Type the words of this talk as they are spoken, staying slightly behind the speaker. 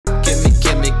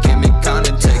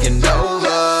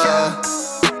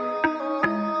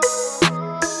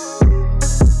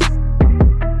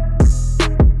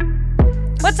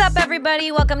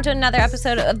everybody. Welcome to another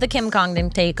episode of the Kim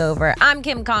Congdon Takeover. I'm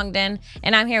Kim Congdon,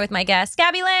 and I'm here with my guest,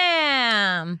 Gabby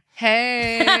Lamb.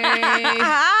 Hey.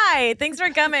 Hi. Thanks for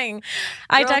coming.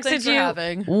 I texted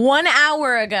you 1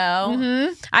 hour ago.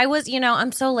 Mm-hmm. I was,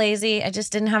 I'm so lazy. I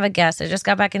just didn't have a guest. I just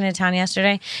got back into town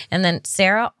yesterday. And then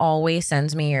Sarah always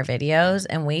sends me your videos,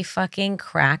 and we fucking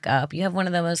crack up. You have one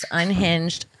of the most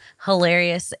unhinged,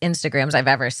 hilarious Instagrams I've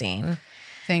ever seen.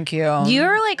 Thank you.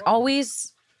 You're like always...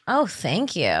 Oh,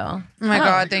 thank you. Oh my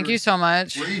God, thank you so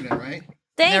much. We're even, right?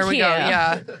 Thank you. There we go.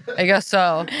 Yeah, I guess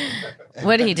so.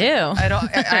 What did he do?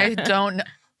 I don't.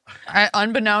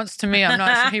 Unbeknownst to me, I'm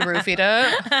not sure he roofied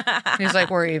it. He's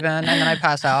like, we're even, and then I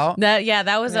pass out.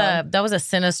 That was a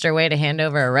sinister way to hand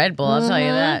over a Red Bull. I'll tell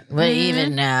you that. We're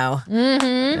even now.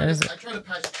 I try to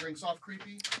pass drinks off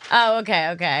creepy. Oh,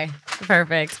 okay,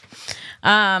 perfect.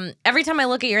 Every time I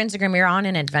look at your Instagram, you're on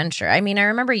an adventure. I mean, I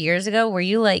remember years ago, were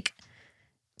you like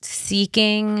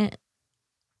seeking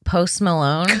Post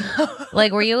Malone?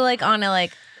 Like, were you like on a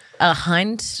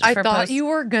hunt? I thought you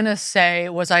were gonna say,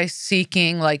 was I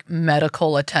seeking like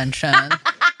medical attention? And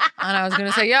I was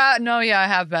gonna say, I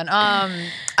have been.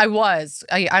 I was.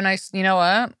 You know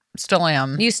what? Still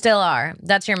am. You still are.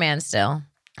 That's your man still.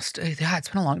 Yeah, it's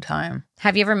been a long time.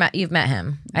 Have you ever met? You've met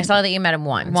him. I saw that you met him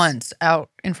once. Once out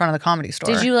in front of the Comedy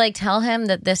Store. Did you like tell him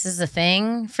that this is a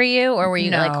thing for you, or were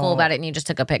you like cool about it and you just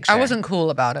took a picture? I wasn't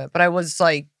cool about it, but I was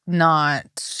like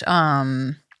not.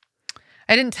 I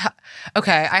didn't.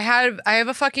 Okay, I have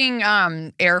a fucking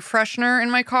air freshener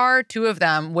in my car, 2 of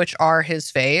them, which are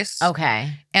his face.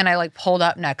 Okay. And I like pulled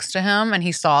up next to him, and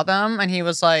he saw them, and he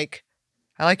was like,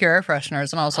 "I like your air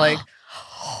fresheners," and I was like,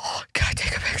 "Can I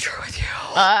take a picture with you?"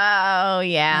 Oh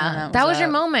yeah, that was your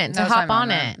moment to hop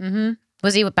on it. Mm-hmm.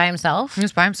 Was he by himself? He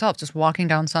was by himself, just walking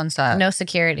down Sunset. No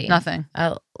security. Nothing.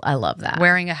 I love that.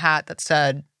 Wearing a hat that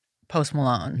said Post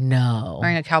Malone. No.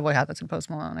 Wearing a cowboy hat that said Post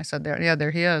Malone. I said,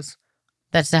 there he is.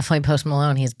 That's definitely Post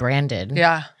Malone. He's branded.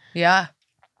 Yeah.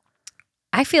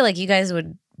 I feel like you guys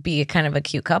would be a kind of a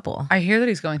cute couple. I hear that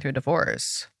he's going through a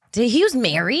divorce. He was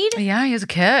married? Yeah, he has a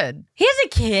kid. He has a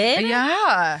kid?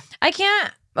 Yeah. I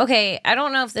can't. Okay, I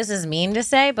don't know if this is mean to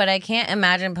say, but I can't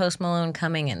imagine Post Malone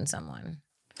coming in someone.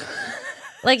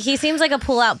 Like, he seems like a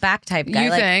pull-out back type guy.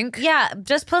 You think? Yeah,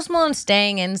 just Post Malone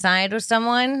staying inside with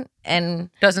someone and...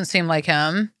 Doesn't seem like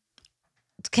him.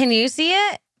 Can you see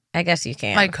it? I guess you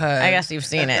can. I could. I guess you've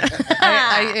seen it.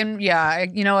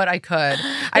 You know what? I could.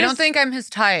 I don't think I'm his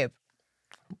type.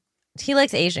 He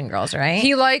likes Asian girls, right?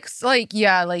 He likes, I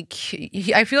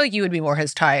feel like you would be more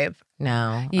his type. No,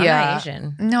 I'm Yeah. not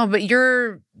Asian. No, but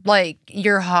you're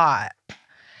hot.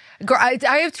 Girl, I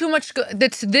have too much.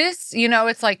 It's this,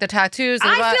 it's like the tattoos.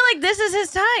 I feel like this is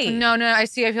his type. No, I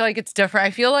feel like it's different. I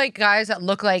feel like guys that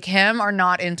look like him are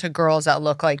not into girls that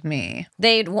look like me.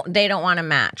 They don't want to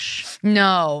match.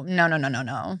 No.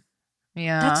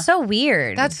 Yeah. That's so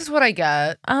weird. That's just what I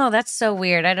get. Oh, that's so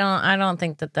weird. I don't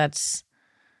think that's...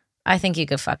 I think you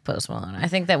could fuck Post Malone. I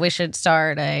think that we should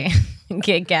start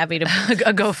get Gabby to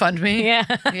a GoFundMe.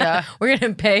 Yeah. We're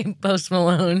gonna pay Post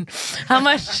Malone. How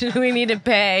much do we need to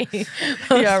pay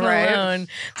Post Malone?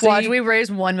 So Watch, we raise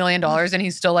 $1 million and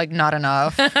he's still like, not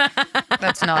enough.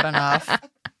 That's not enough.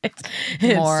 It's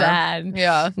More. sad.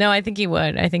 Yeah. No, I think you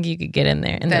would. I think you could get in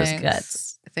there in those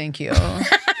guts. Thank you.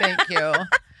 Thank you.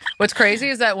 What's crazy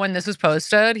is that when this is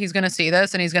posted, he's gonna see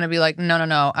this and he's gonna be like,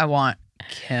 no, I want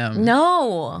Kim.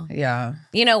 No. Yeah.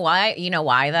 You know why? You know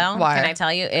why though? Why? Can I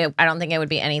tell you? I don't think it would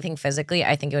be anything physically.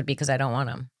 I think it would be because I don't want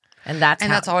him. And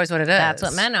that's always what it is. That's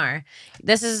what men are.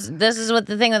 This is what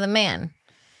the thing with a man.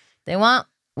 They want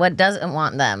what doesn't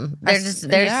want them.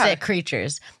 They're sick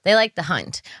creatures. They like the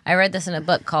hunt. I read this in a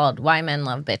book called Why Men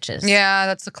Love Bitches. Yeah,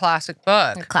 that's a classic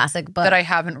book. A classic book. That I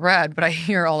haven't read, but I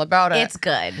hear all about it. It's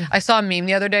good. I saw a meme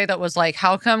the other day that was like,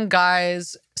 how come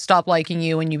guys stop liking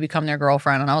you when you become their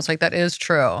girlfriend? And I was like, that is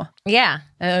true. Yeah.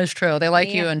 It is true. They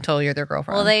like you until you're their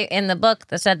girlfriend. Well, in the book,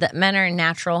 they said that men are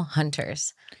natural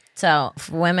hunters. So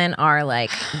women are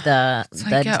like the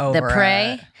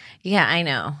prey. It. Yeah, I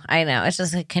know. It's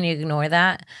just like, can you ignore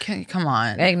that? Come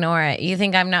on. Ignore it. You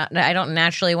think I don't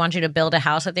naturally want you to build a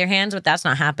house with your hands, but that's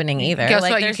not happening either. Guess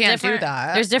what? You can't do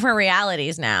that. There's different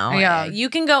realities now. Yeah.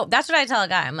 You can go, that's what I tell a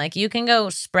guy. I'm like, you can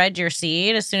go spread your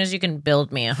seed as soon as you can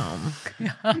build me a home.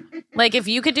 Yeah. Like, if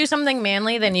you could do something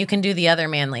manly, then you can do the other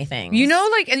manly things.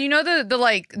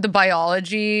 The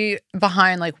biology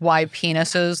behind like why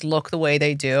penises look the way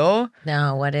they do?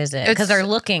 No, what is it? Because they're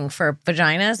looking for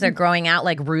vaginas. They're growing out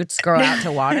like roots grow out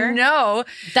to water. No.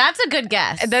 That's a good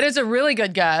guess. That is a really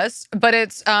good guess. But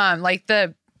it's like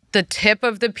the tip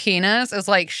of the penis is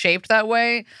like shaped that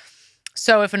way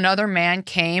So if another man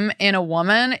came in a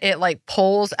woman, it like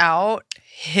pulls out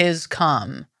his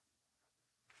cum.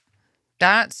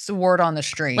 That's the word on the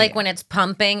street. Like when it's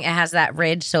pumping, it has that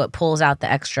ridge, so it pulls out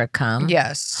the extra cum.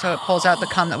 Yes, so it pulls out the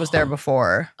cum that was there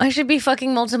before. I should be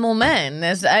fucking multiple men.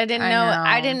 I didn't know. know.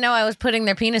 I didn't know I was putting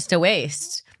their penis to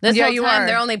waste. This whole time,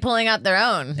 they're only pulling out their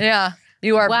own. Yeah,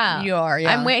 you are. Wow. You are.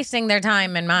 Yeah, I'm wasting their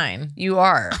time and mine. You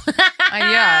are.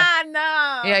 Yeah.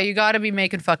 No. Yeah, you got to be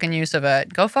making fucking use of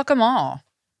it. Go fuck them all.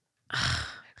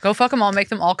 Go fuck them all. Make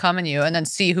them all come in you, and then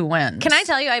see who wins. Can I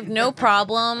tell you, I have no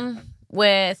problem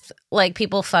with like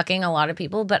people fucking a lot of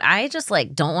people, but I just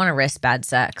like don't want to risk bad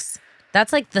sex.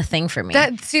 That's like the thing for me.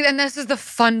 See, and this is the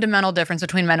fundamental difference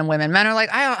between men and women. Men are like,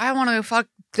 I want to fuck.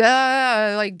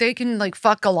 Like they can like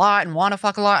fuck a lot and want to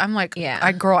fuck a lot. I'm like, yeah,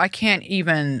 I can't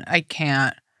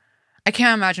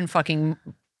imagine fucking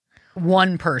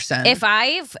one person. If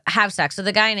I have sex with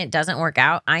a guy and it doesn't work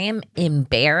out, I am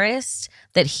embarrassed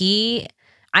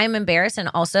I am embarrassed and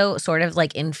also sort of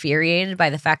like infuriated by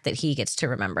the fact that he gets to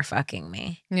remember fucking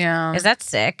me. Yeah. Is that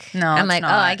sick? No, I'm it's like,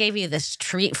 not. oh, I gave you this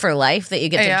treat for life that you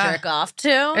get to jerk off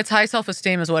to. It's high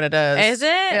self-esteem is what it is. Is it?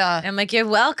 Yeah. I'm like, you're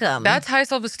welcome. That's high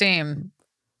self-esteem.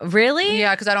 Really?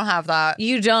 Yeah, because I don't have that.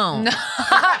 You don't.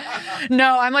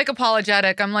 No, I'm like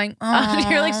apologetic. I'm like, oh.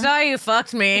 You're like, sorry you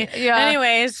fucked me. Yeah.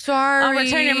 Anyways, sorry. I'll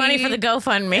return your money for the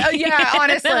GoFundMe. Yeah,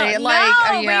 honestly. No, like,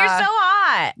 but you're so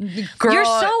hot. Girl, you're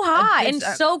so hot and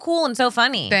so cool and so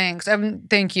funny. Thanks.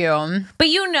 Thank you. But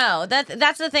you know,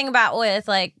 that's the thing about with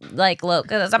like look,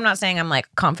 because I'm not saying I'm like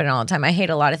confident all the time. I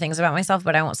hate a lot of things about myself,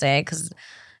 but I won't say it because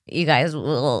you guys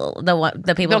will,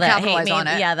 the people they'll that hate me, on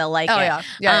it. yeah, they'll like it.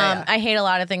 Yeah. I hate a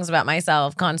lot of things about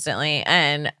myself constantly,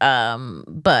 and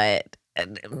but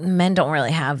men don't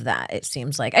really have that. It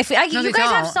seems like you guys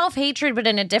have self-hatred, but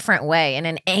in a different way, in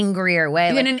an angrier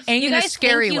way, in an you guys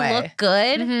scary think way. You look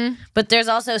good, but there's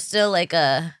also still like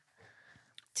a.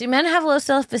 Do men have low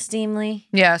self-esteem, Lee?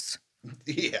 Yes.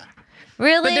 Yeah.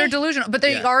 Really? But they're delusional. But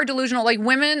they are delusional. Like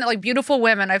women, like beautiful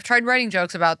women. I've tried writing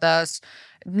jokes about this.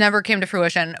 Never came to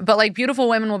fruition. But like beautiful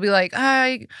women will be like,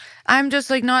 I'm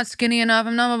just like not skinny enough.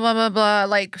 I'm not blah, blah, blah.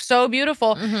 Like so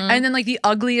beautiful. And then like the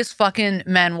ugliest fucking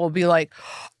men will be like,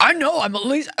 I know I'm at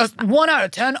least 1 out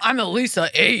of 10. I'm at least an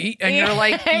 8. And you're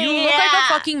like, you look like a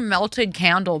fucking melted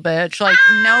candle, bitch. Like,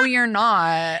 no, you're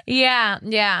not. Yeah.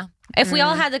 Yeah. If we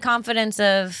all had the confidence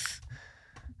of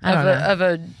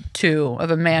a 2,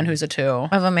 of a man who's a 2.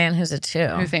 Of a man who's a 2.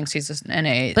 Who thinks he's an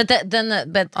 8. But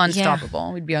unstoppable.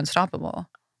 Yeah. We'd be unstoppable.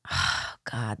 Oh,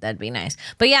 God, that'd be nice.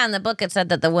 But yeah, in the book it said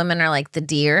that the women are like the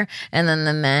deer and then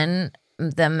the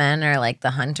men are like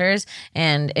the hunters.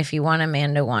 And if you want a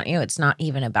man to want you, it's not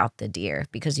even about the deer,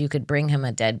 because you could bring him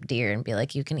a dead deer and be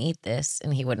like, you can eat this,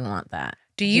 and he wouldn't want that.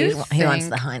 Do you he wants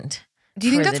the hunt. Do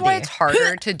you think that's why it's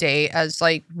harder to date as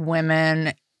like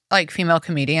women, like female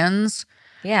comedians?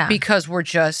 Yeah. Because we're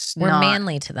not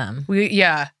manly to them.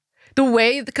 The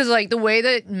way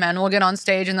that men will get on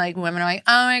stage and like women are like,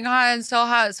 oh my God, it's so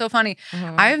hot, it's so funny.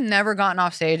 I've never gotten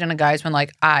off stage and a guy's been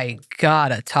like, I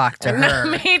gotta talk to her.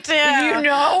 Me too. You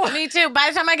know? Me too. By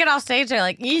the time I get off stage, they're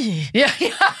like, eeh. Yeah.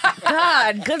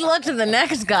 God, good luck to the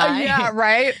next guy. Yeah,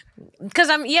 right? Because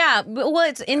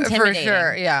it's intimidating. For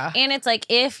sure, yeah. And it's like,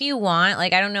 if you want,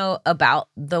 like, I don't know about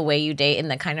the way you date and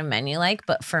the kind of men you like,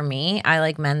 but for me, I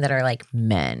like men that are like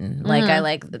men. Like, I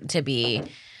like to be,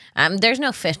 there's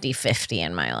no 50-50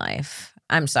 in my life.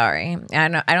 I'm sorry. I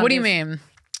don't. What do you mean?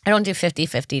 I don't do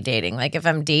 50-50 dating. Like, if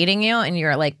I'm dating you and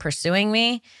you're like pursuing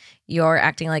me, you're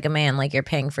acting like a man, like you're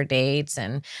paying for dates.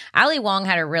 And Ali Wong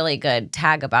had a really good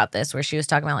tag about this where she was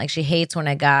talking about like she hates when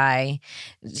a guy,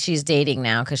 she's dating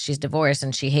now because she's divorced,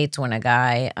 and she hates when a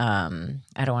guy,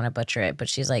 I don't want to butcher it, but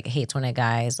she's like hates when a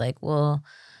guy is like, well,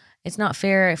 it's not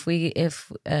fair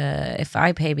if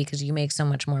I pay because you make so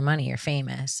much more money, you're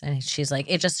famous. And she's like,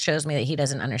 it just shows me that he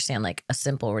doesn't understand like a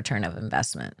simple return of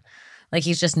investment. Like,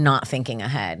 he's just not thinking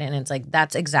ahead. And it's like,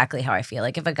 that's exactly how I feel.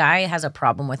 Like, if a guy has a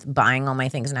problem with buying all my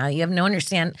things now, you have no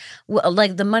understand.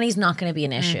 Like, the money's not going to be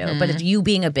an issue, but it's you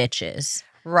being a bitch is.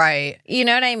 Right. You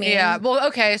know what I mean? Yeah. Well,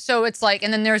 okay. So it's like,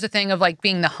 and then there's a thing of like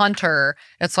being the hunter.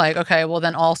 It's like, okay, well,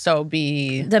 then also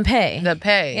be the pay.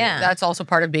 Yeah. That's also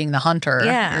part of being the hunter.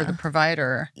 Yeah. You're the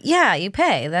provider. Yeah, you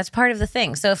pay. That's part of the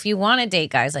thing. So if you want to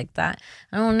date guys like that,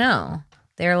 I don't know.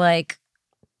 They're like,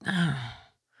 it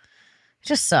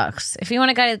just sucks. If you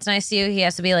want a guy that's nice to you, he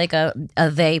has to be like a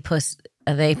they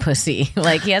pussy.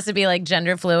 Like, he has to be like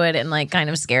gender fluid and like kind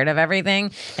of scared of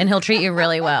everything, and he'll treat you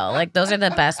really well. Like, those are the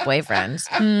best boyfriends.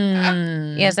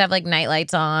 He has to have like night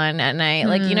lights on at night.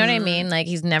 Like, you know what I mean? Like,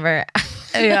 he's never.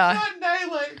 Yeah.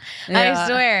 I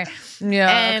swear.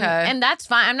 Yeah, And that's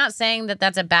fine. I'm not saying that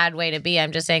that's a bad way to be.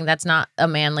 I'm just saying that's not a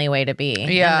manly way to be.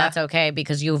 Yeah. And that's okay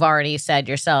because you've already said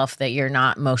yourself that you're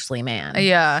not mostly man.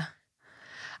 Yeah.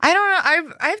 I don't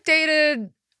know.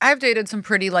 I've dated some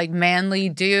pretty like manly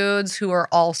dudes who are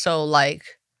also like,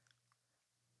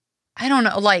 I don't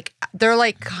know, like they're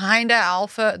like kind of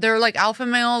alpha. They're like alpha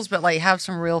males, but like have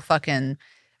some real fucking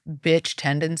bitch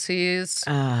tendencies.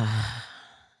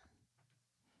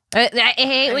 I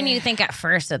hate when you think at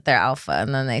first that they're alpha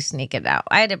and then they sneak it out.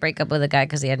 I had to break up with a guy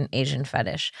because he had an Asian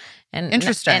fetish, and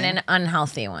Interesting. and an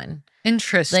unhealthy one.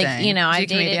 Interesting. Like, you know, Is I he a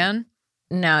dated. comedian?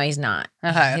 No, he's not.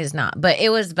 Okay. He's not. But it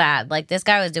was bad. Like this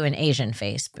guy was doing Asian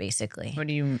face basically. What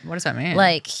does that mean?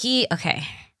 Like he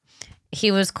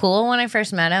was cool when I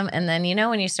first met him, and then you know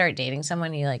when you start dating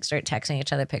someone, you like start texting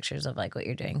each other pictures of like what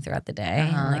you're doing throughout the day,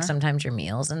 and like sometimes your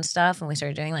meals and stuff. And we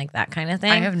started doing like that kind of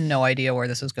thing. I have no idea where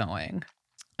this is going.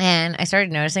 And I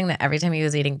started noticing that every time he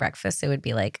was eating breakfast, it would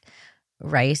be like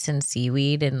rice and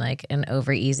seaweed and like an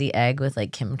over easy egg with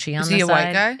like kimchi on the side. Is he a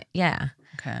white guy? Yeah.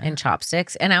 Okay. And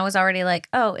chopsticks. And I was already like,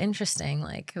 oh, interesting.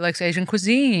 Like He likes Asian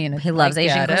cuisine. he loves I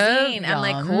Asian get it. cuisine. I'm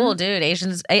like, Yum. cool, dude.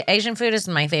 Asian food is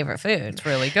my favorite food. It's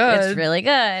really good. It's really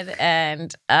good.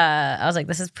 And I was like,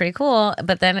 this is pretty cool.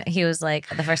 But then he was like,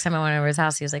 the first time I went over his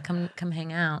house, he was like, come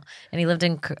hang out. And he lived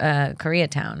in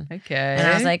Koreatown. Okay. And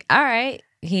I was like, all right.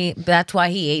 That's why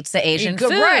he eats the Asian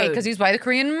food. Right, because he's by the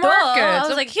Korean Duh. market. I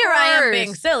was like, here I am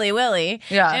being silly Willy.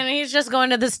 Yeah. And he's just going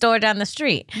to the store down the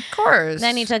street. Of course.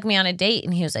 Then he took me on a date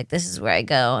and he was like, this is where I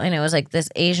go. And it was like this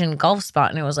Asian golf spot.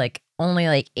 And it was like only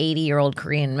like 80-year-old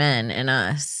Korean men and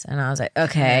us. And I was like,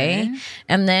 okay.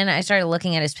 And then I started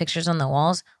looking at his pictures on the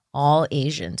walls. All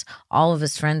Asians. All of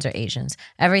his friends are Asians.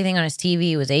 Everything on his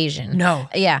TV was Asian. No.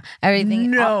 Yeah.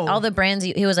 Everything. No. All the brands.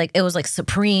 He was like, it was like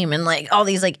Supreme and like all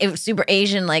these like it was super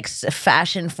Asian, like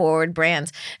fashion forward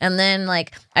brands. And then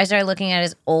like I started looking at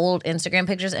his old Instagram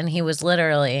pictures and he was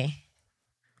literally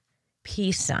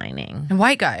peace signing. And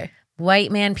white guy.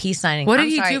 White man peace signing. What did I'm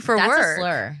he sorry, do for that's work? A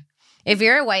slur. If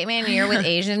you're a white man and you're with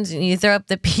Asians and you throw up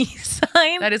the peace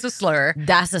sign, That is a slur.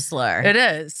 that's a slur. It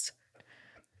is.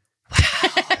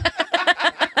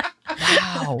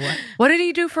 Wow. What did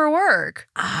he do for work?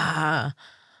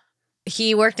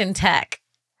 He worked in tech.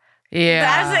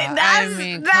 Yeah. I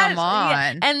mean, come on.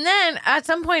 Yeah. And then at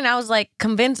some point I was like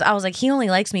convinced, I was like, he only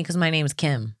likes me because my name's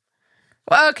Kim.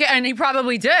 Well, okay, and he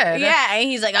probably did. Yeah, and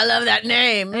he's like, I love that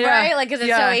name, Yeah. right? Like, because it's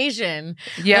Yeah. so Asian.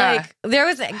 Yeah. Like, there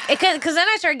was, because then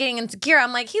I started getting insecure.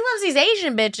 I'm like, he loves these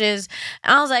Asian bitches.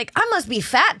 And I was like, I must be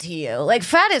fat to you. Like,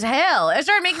 fat as hell. It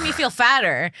started making me feel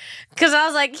fatter. Because I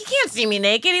was like, he can't see me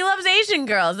naked. He loves Asian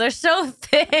girls. They're so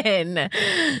thin. I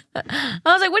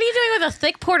was like, what are you doing with a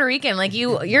thick Puerto Rican? Like,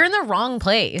 you're in the wrong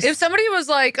place. If somebody was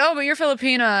like, oh, but you're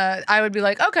Filipina, I would be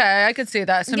like, okay, I could see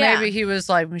that. So Yeah. maybe he was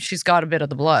like, she's got a bit of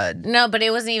the blood. No, but it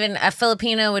wasn't even a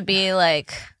Filipino would be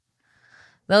like,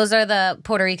 those are the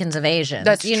Puerto Ricans of Asians.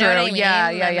 That's you know what I true. mean?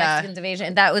 Yeah, The yeah, yeah. Mexicans of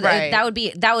Asian. That was Right.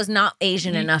 that was not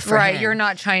Asian enough for Right, him. you're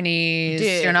not Chinese.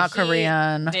 Dude, you're not he-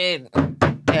 Korean. Dude,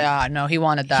 Yeah, no, he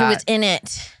wanted that. he was in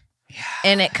it. Yeah.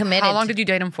 And it committed. How long did you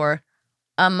date him for?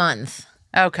 a month.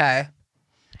 Okay.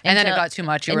 And then it Until- got too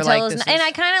much. You were until like, it was- this and is-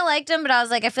 I kind of liked him, but I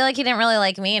was like, I feel like he didn't really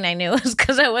like me, and I knew it was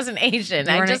because I wasn't Asian.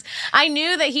 I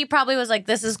knew that he probably was like,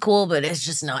 this is cool, but it's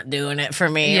just not doing it for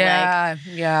me. yeah,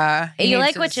 yeah. Like, He you needs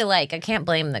like what his- you like. I can't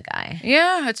blame the guy.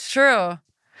 Yeah, it's true.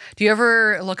 Do you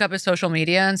ever look up his social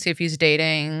media and see if he's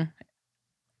dating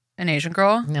an Asian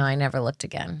girl? No, I never looked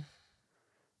again.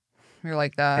 You're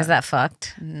like that. Is that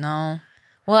fucked? No.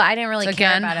 Well, I didn't really So care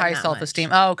again, about him high that self-esteem.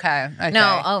 much. Oh, okay.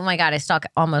 No, oh my god, I stalk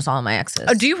almost all my exes.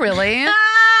 Oh, do you really?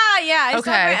 Yeah, I stalk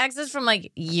Okay. my exes from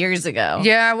like years ago.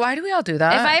 Yeah. Why do we all do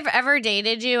that? If I've ever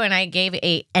dated you and I gave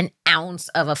an ounce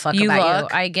of a fuck You about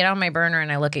look? you, I get on my burner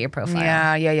and I look at your profile.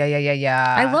 Yeah.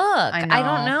 I look. I I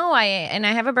don't know. I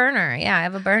have a burner. Yeah, I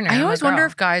have a burner. I I'm a always wonder girl.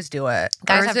 if guys do it. Or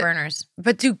guys is have it- burners.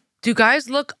 But do guys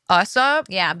look us up?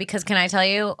 Yeah, because can I tell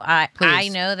you, I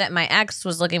Please. know that my ex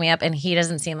was looking me up and he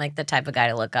doesn't seem like the type of guy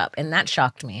to look up. And that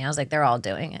shocked me. I was like, they're all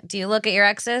doing it. Do you look at your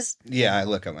exes? Yeah, I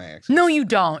look at my ex. No, you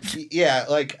don't. Yeah,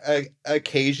 like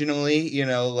occasionally,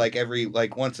 like every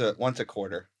once a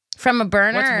quarter. From a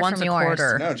burner What's or once from a yours?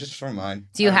 quarter? No, just for mine.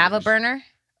 Do you I don't have a use- burner?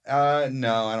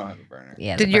 No, I don't have a burner.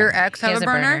 Yeah. Did your ex He have has a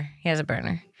burner? He has a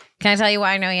burner. Can I tell you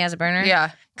why I know he has a burner? Yeah.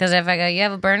 Because if I go, you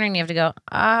have a burner, and you have to go,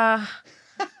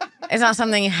 it's not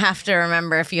something you have to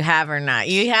remember if you have or not.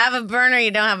 You have a burner,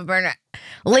 you don't have a burner.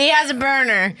 Lee has a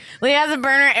burner.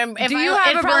 And if Do you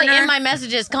have a probably burner? in my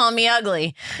messages calling me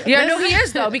ugly. Yeah, no, he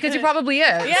is though, because he probably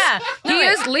is. Yeah.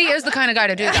 Lee is the kind of guy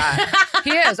to do that. He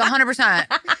is 100%.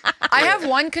 I have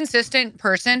one consistent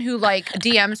person who like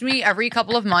DMs me every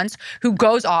couple of months who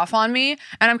goes off on me,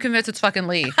 and I'm convinced it's fucking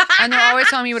Lee. And they're always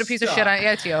telling me what a piece of shit I am.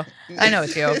 Yeah, it's you. I know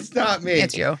it's you. It's not me.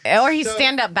 It's you. Or he's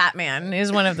stand-up Batman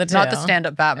is one of the two. Not the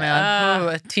stand-up Batman.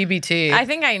 Ooh, TBT. I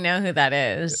think I know who that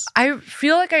is. I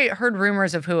feel like I heard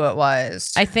rumors of who it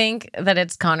was. I think that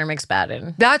it's Connor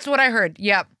McSpadden. That's what I heard.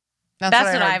 Yep. That's I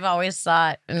what heard. I've always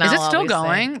thought. And Is it I'll still always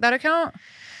going, think. that account?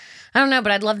 I don't know,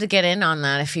 but I'd love to get in on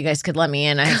that if you guys could let me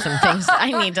in. I have some things I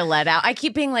need to let out. I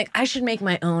keep being like, I should make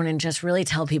my own and just really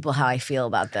tell people how I feel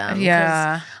about them. 'Cause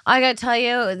Yeah. I gotta tell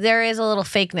you, there is a little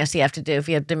fakeness you have to do if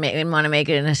you have to want to make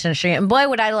it in a century. And boy,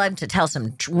 would I love to tell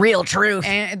some real truth.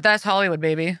 And that's Hollywood,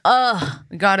 baby. Ugh,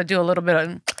 We got to do a little bit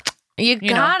of, you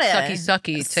you know, got it.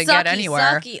 sucky to get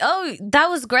anywhere. Sucky. Oh, that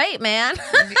was great, man.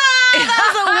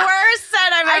 That was the worst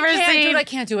set I've ever seen. I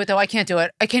can't do it though. I can't do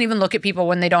it. I can't even look at people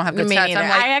when they don't have good Me sets. neither. I'm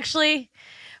like, I actually,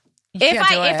 you if can't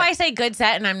do it. I say good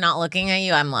set and I'm not looking at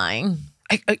you, I'm lying.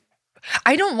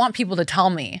 I don't want people to tell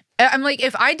me. I'm like,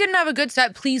 if I didn't have a good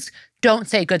set, please don't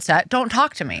say good set. Don't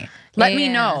talk to me. Let me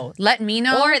Yeah. know. Let me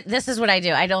know. Or this is what I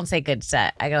do. I don't say good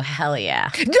set. I go, hell yeah.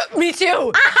 Me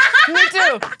too. Me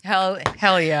too. Hell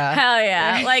yeah. Hell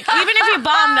yeah. Like, even if you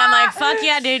bombed, I'm like, fuck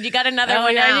yeah, dude. You got another Hell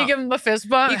one yeah. out. You give them a fist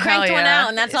bump. You cranked Hell one yeah. out,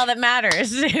 and that's all that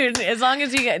matters, dude. As long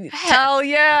as you get. Hell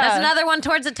yeah. That's another one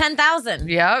towards the 10,000.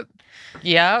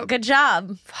 Yep. Good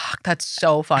job. Fuck, that's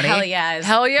so funny. Hell yeah.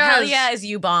 Hell yeah. Hell yeah is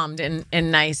you bombed and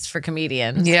nice for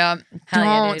comedians. Yeah. Hell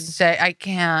yeah, Don't dude. say, I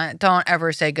can't. Don't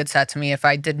ever say good set to me if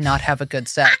I did not have a good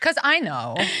set. Because I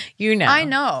know. You know. I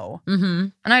know. Mm-hmm.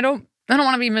 And I don't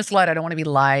want to be misled. I don't want to be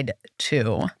lied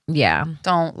to. Yeah.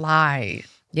 Don't lie.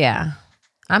 Yeah.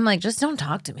 I'm like, just don't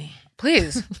talk to me.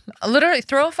 Please. Literally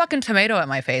throw a fucking tomato at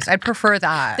my face. I'd prefer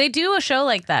that. They do a show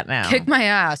like that now. Kick my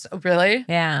ass. Oh, really?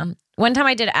 Yeah. One time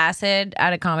I did acid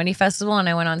at a comedy festival and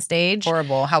I went on stage.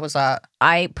 Horrible. How was that?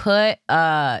 I put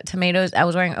tomatoes. I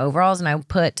was wearing overalls and I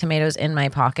put tomatoes in my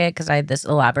pocket because I had this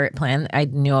elaborate plan. I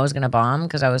knew I was going to bomb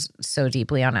because I was so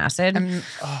deeply on acid.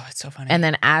 Oh, it's so funny. And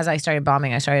then as I started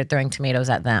bombing, I started throwing tomatoes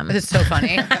at them. It's so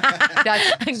funny.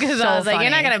 That's Because so I was like, you're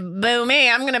not funny. going to boo me.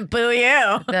 I'm going to boo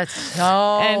you. That's so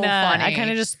And funny. I kind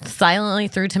of just silently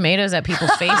threw tomatoes at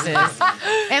people's faces.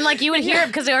 And like you would hear it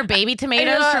because they were baby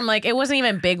tomatoes from like, it wasn't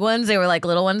even big ones. They were like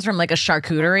little ones from like a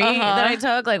charcuterie that I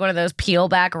took, like one of those peel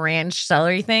back ranch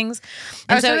celery things.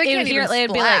 And Oh, so they it can't would hear even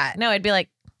it'd be splat. like, no, it'd be like,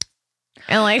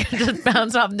 and like just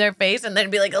bounce off their face and then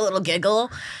it'd be like a little giggle.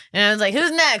 And I was like,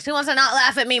 who's next? Who wants to not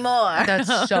laugh at me more?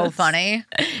 That's so funny.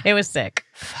 It was sick.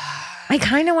 I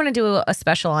kind of want to do a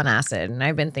special on acid and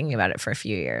I've been thinking about it for a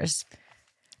few years.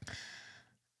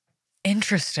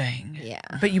 Interesting. Yeah.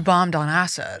 But you bombed on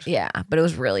acid. Yeah, but it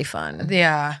was really fun.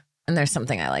 Yeah. And there's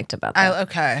something I liked about that.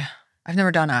 Okay. I've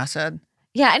never done acid.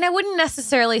 Yeah, and I wouldn't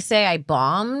necessarily say I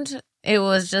bombed. It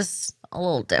was just a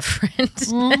little different.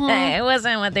 It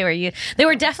wasn't what they were. They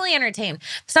were definitely entertained.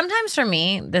 Sometimes for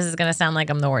me, this is gonna sound like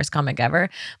I'm the worst comic ever,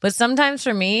 but sometimes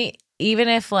for me, even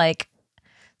if like,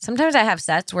 sometimes I have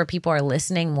sets where people are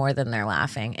listening more than they're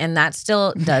laughing, and that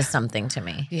still does something to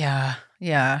me. Yeah.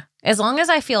 Yeah. As long as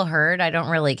I feel heard, I don't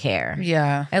really care.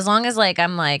 Yeah. As long as like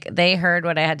I'm like they heard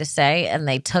what I had to say and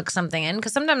they took something in,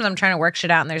 because sometimes I'm trying to work shit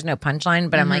out and there's no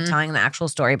punchline, but I'm like telling the actual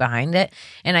story behind it,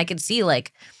 and I could see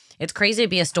like it's crazy to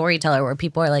be a storyteller where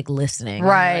people are like listening. And I'm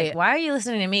Right. like, why are you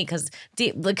listening to me? Because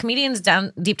the comedians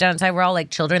deep down inside, we're all like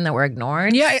children that were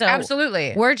ignored. Yeah, So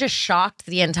absolutely. We're just shocked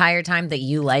the entire time that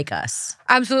you like us.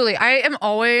 Absolutely. I am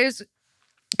always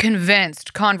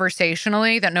convinced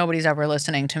conversationally that nobody's ever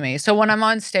listening to me. So when I'm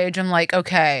on stage, I'm like,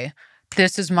 okay,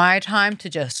 this is my time to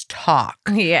just talk.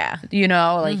 Yeah. You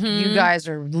know, like you guys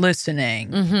are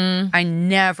listening. I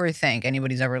never think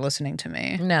anybody's ever listening to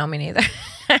me. No, me neither.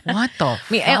 What the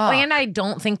fuck? And I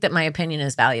don't think that my opinion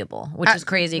is valuable, which is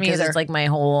crazy me because either. it's like my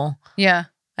whole. Yeah.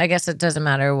 I guess it doesn't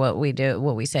matter what we do,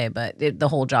 what we say, but the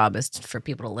whole job is for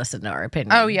people to listen to our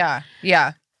opinion. Oh, yeah.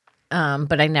 Yeah.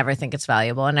 But I never think it's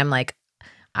valuable, and I'm like,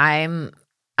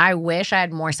 I wish I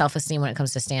had more self-esteem when it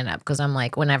comes to stand-up, because I'm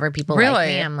like, whenever people like Really?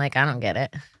 me, I'm like, I don't get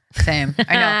it. Same.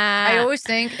 I know. I always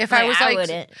think if I was like,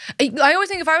 wouldn't. I always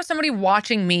think if I was somebody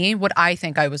watching me, would I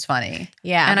think I was funny?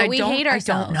 Yeah, And but I we don't, hate I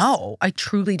ourselves. don't know. I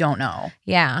truly don't know.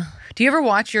 Yeah. Do you ever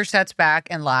watch your sets back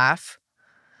and laugh?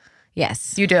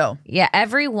 Yes. You do. Yeah.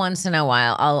 Every once in a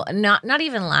while, I'll not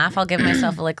even laugh. I'll give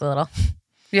myself like a little.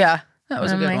 Yeah. That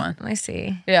was a I'm good like, one. I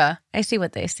see. Yeah. I see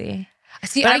what they see.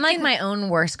 See, But I I'm like can- my own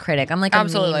worst critic. I'm like a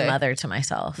Absolutely. mean mother to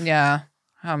myself. Yeah.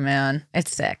 Oh, man.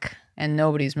 It's sick. And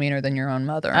nobody's meaner than your own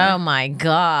mother. Oh my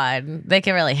God. They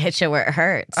can really hit you where it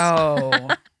hurts. Oh,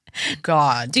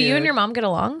 God. Do you and dude. your mom get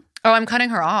along? Oh, I'm cutting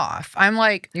her off. I'm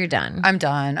like, You're done. I'm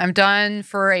done. I'm done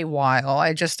for a while.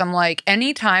 I'm like,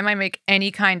 anytime I make any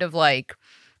kind of like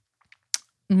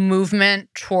movement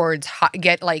towards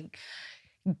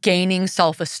gaining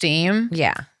self-esteem,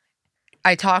 Yeah.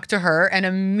 I talk to her and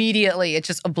immediately it's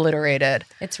just obliterated.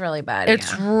 It's really bad.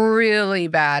 It's yeah. really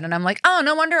bad. And I'm like, oh,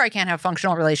 no wonder I can't have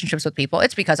functional relationships with people.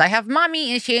 It's because I have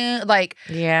mommy issues. Like,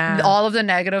 Yeah. all of the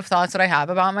negative thoughts that I have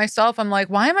about myself, I'm like,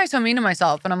 why am I so mean to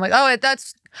myself? And I'm like,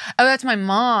 that's my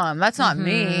mom. That's not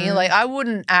me. Like, I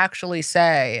wouldn't actually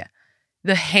say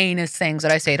the heinous things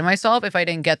that I say to myself if I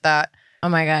didn't get that Oh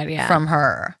my God. Yeah. from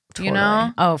her. You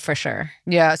know? Totally. Oh, for sure.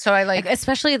 Yeah. So I Like,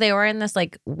 especially they were in this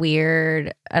like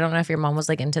weird, I don't know if your mom was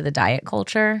like into the diet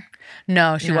culture.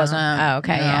 no, she No? wasn't. Oh,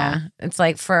 okay. No. Yeah. It's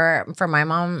like for my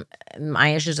mom, my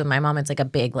issues with my mom, it's like a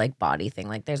big like body thing.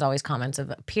 Like there's always comments of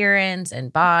appearance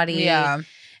and body. Yeah.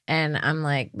 And I'm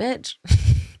like, bitch.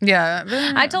 Yeah.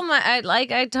 I told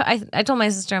my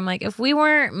sister, I'm like, if we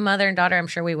weren't mother and daughter, I'm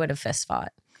sure we would have fist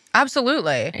fought.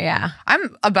 Absolutely. Yeah.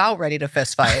 I'm about ready to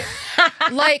fist fight.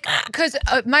 Like, because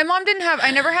my mom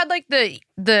I never had like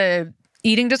the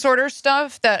eating disorder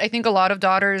stuff that I think a lot of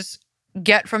daughters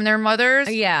get from their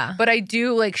mothers. Yeah. But I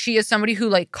do, like, she is somebody who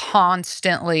like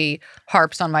constantly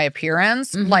harps on my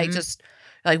appearance. Like, just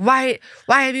like, why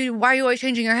are you always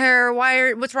changing your hair? Why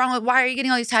are you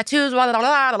getting all these tattoos? Blah, blah,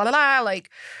 blah, blah, blah, blah. Like,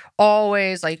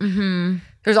 always like,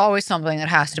 there's always something that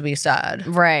has to be said.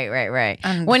 Right.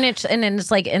 And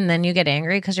And then you get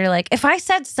angry because you're like, if I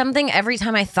said something every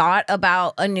time I thought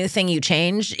about a new thing you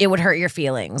changed, it would hurt your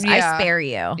feelings. I Yeah. spare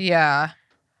you. Yeah.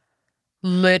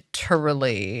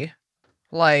 Literally.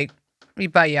 Like,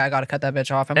 but yeah, I gotta cut that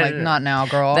bitch off. I'm like, not now,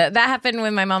 girl. That happened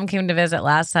when my mom came to visit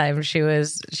last time. She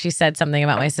said something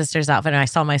about my sister's outfit, and I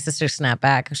saw my sister snap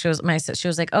back. She was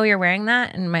like, "Oh, you're wearing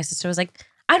that?" And my sister was like,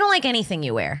 "I don't like anything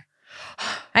you wear.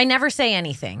 I never say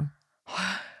anything."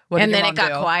 What did And your then mom it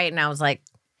got do? quiet, and I was like,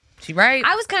 She right.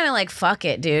 I was kind of like, "Fuck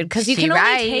it, dude," because you She can only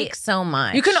right. take so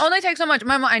much. You can only take so much.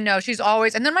 My mom, I know she's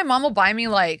always, and then my mom will buy me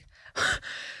like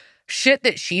shit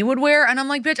that she would wear, and I'm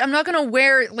like, bitch, I'm not gonna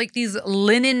wear like these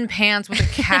linen pants with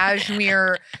a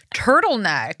cashmere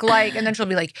turtleneck. Like, and then she'll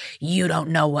be like, you don't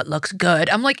know what looks good.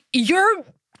 I'm like, you're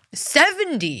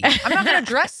 70. I'm not gonna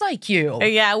dress like you.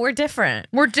 Yeah, we're different.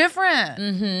 We're different.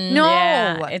 No.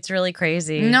 Yeah, it's really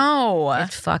crazy. No.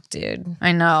 It's fucked, dude.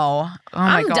 I know. Oh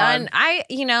my I'm God. done.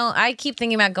 I keep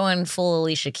thinking about going full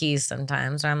Alicia Keys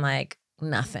sometimes. Where I'm like,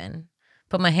 nothing.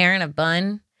 Put my hair in a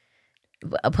bun,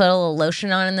 put a little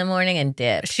lotion on in the morning, and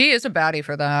dip. She is a baddie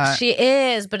for that. She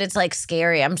is, but it's like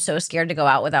scary. I'm so scared to go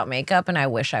out without makeup, and I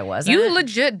wish I wasn't. You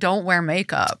legit don't wear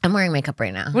makeup. I'm wearing makeup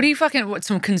right now. What are you fucking,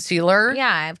 some concealer?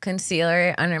 Yeah, I have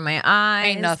concealer under my eyes.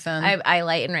 Ain't nothing. I have eye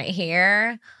lighten right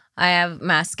here. I have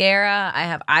mascara. I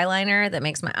have eyeliner that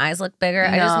makes my eyes look bigger.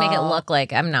 I just make it No. look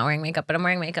like I'm not wearing makeup, but I'm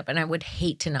wearing makeup, and I would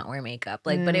hate to not wear makeup.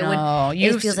 Like, but it would. No,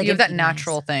 It feels like you have it'd that be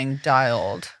natural thing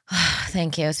dialed. nice.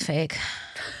 Thank you. It's fake.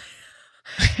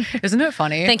 Isn't it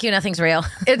funny? Thank you. Nothing's real.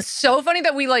 It's so funny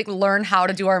that we like learn how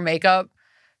to do our makeup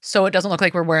so it doesn't look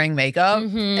like we're wearing makeup.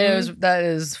 That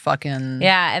is fucking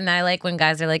Yeah, and I like when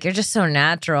guys are like, "You're just so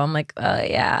natural." I'm like,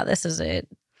 yeah, this is it.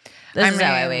 This is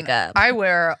how I wake up." I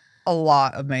wear a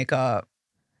lot of makeup,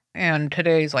 and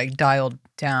today's like dialed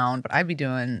down, but I'd be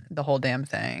doing the whole damn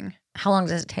thing. How long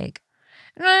does it take?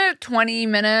 20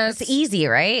 minutes. It's easy,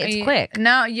 right? It's quick.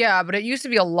 Now, yeah, but it used to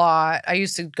be a lot. I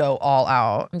used to go all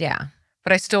out. Yeah.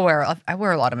 But I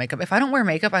wear a lot of makeup. If I don't wear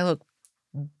makeup, I look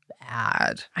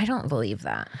bad. I don't believe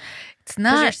that. It's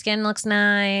Because your not. skin looks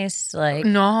nice. Like,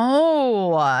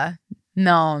 No.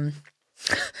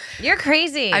 you're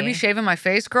crazy. I be shaving my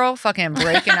face, girl, fucking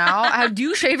breaking out. How do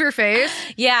you shave your face?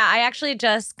 Yeah, I actually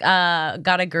just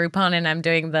got a Groupon and I'm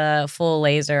doing the full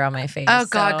laser on my face. Oh,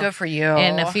 God, So good for you.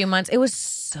 in a few months. It was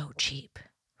so cheap.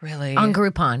 Really? On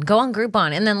Groupon. Go on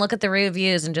Groupon and then look at the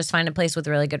reviews and just find a place with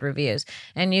really good reviews.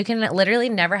 And you can literally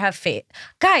never have face.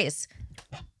 Guys,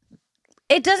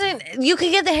 you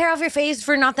could get the hair off your face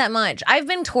for not that much. I've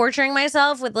been torturing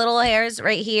myself with little hairs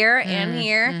right here and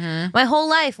here my whole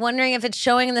life, wondering if it's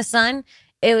showing in the sun.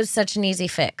 It was such an easy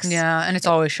fix. Yeah, and it's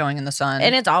always showing in the sun.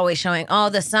 And it's always showing. Oh,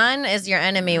 the sun is your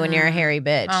enemy when you're a hairy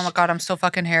bitch. Oh my God, I'm so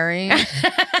fucking hairy.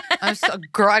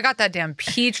 Girl, I got that damn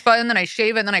peach butt, and then I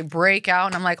shave it, and then I break out,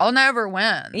 and I'm like, I'll never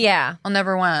win. Yeah. I'll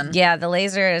never win. Yeah, the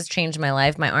laser has changed my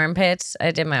life. My armpits. I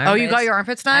did my armpits. Oh, you got your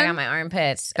armpits done? I got my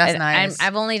armpits. That's nice.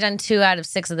 I've only done 2 out of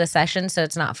 6 of the sessions, so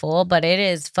it's not full, but it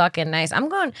is fucking nice. I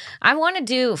want to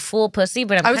do full pussy,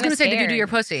 but I was going to say, did you do your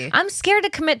pussy? I'm scared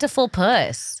to commit to full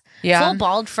puss. Yeah. Full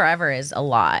bald forever is a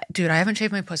lot. Dude, I haven't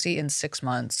shaved my pussy in 6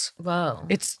 months. Whoa.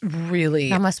 It's really,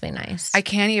 That must be nice. I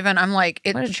can't even, I'm like,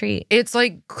 what a treat. it's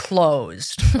like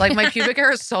closed. Like my pubic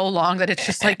hair is so long that it's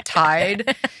just like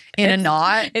tied in a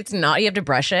knot. It's not. You have to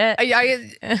brush it.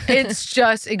 It's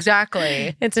just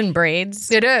exactly. It's in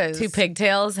braids. It is. 2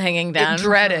 pigtails hanging down.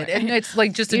 Dreaded. And it's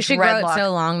like just a You should grow it dreadlock.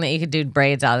 so long that you could do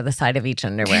braids out of the side of each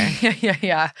underwear.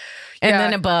 Yeah. And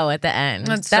then a bow at the end.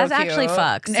 That's actually cute.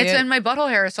 fucks. It's and my butthole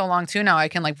hair is so long too now. I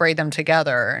can like braid them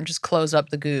together and just close up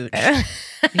the gooch. You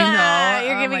know,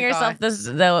 You're Oh giving my yourself God.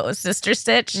 the sister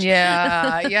stitch.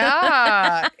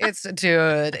 Yeah. It's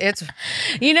dude. It's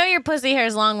You know your pussy hair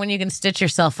is long when you can stitch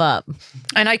yourself up.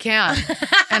 and I can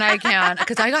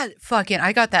because I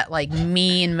got that like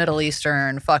mean Middle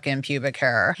Eastern fucking pubic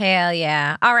hair. Hell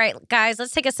yeah. All right, guys,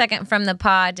 let's take a second from the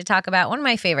pod to talk about one of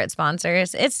my favorite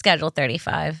sponsors. It's Schedule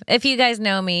 35. If you guys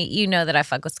know me, you know that I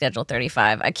fuck with Schedule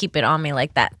 35. I keep it on me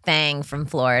like that thing from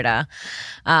Florida.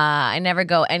 I never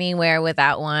go anywhere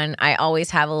without one. I always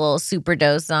have a little super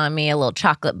dose on me, a little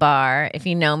chocolate bar. If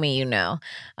you know me, you know.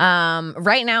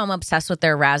 Right now, I'm obsessed with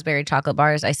their raspberry chocolate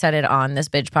bars. I said it on this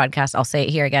bitch podcast. I'll say it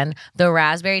here again. The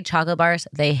raspberry chocolate bars,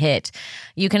 they hit.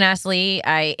 You can ask Lee.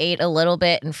 I ate a little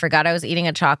bit and forgot I was eating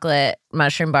a chocolate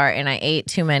mushroom bar, and I ate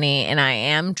too many, and I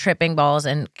am tripping balls,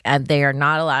 and they are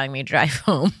not allowing me to drive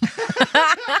home.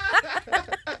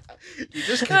 You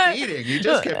just kept eating. You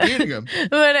just kept eating them.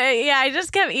 But I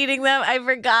just kept eating them. I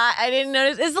forgot. I didn't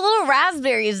notice. It's the little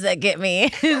raspberries that get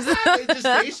me. They just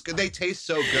taste good. They taste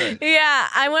so good. Yeah,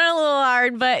 I went a little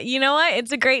hard, but you know what?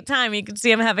 It's a great time. You can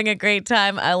see I'm having a great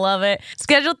time. I love it.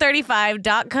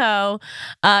 Schedule35.co.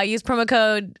 Use promo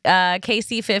code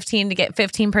KC15 to get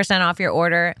 15% off your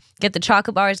order. Get the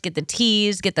chocolate bars, get the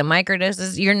teas, get the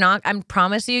microdoses. I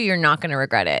promise you're not going to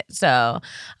regret it. So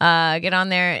get on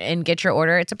there and get your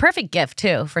order. It's a perfect gift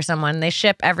too for someone. They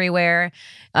ship everywhere.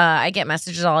 I get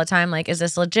messages all the time like, is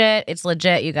this legit? It's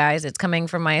legit, you guys. It's coming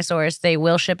from my source. They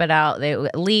will ship it out.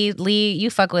 Lee,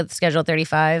 you fuck with Schedule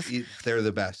 35. They're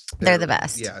the best. They're the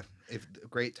best. Yeah.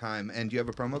 Great time. And do you have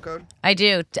a promo code? I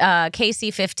do.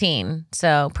 KC15.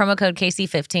 So promo code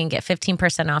KC15. Get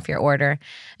 15% off your order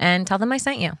and tell them I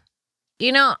sent you.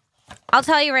 You know, I'll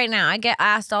tell you right now, I get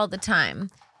asked all the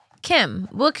time, Kim,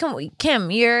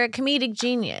 Kim, you're a comedic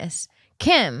genius.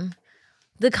 Kim,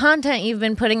 the content you've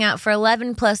been putting out for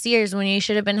 11 plus years when you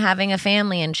should have been having a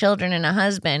family and children and a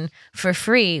husband for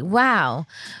free. Wow.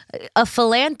 A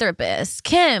philanthropist.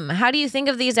 Kim, how do you think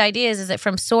of these ideas? Is it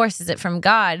from source? Is it from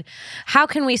God? How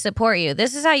can we support you?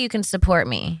 This is how you can support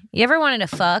me. You ever wanted to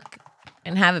fuck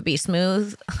and have it be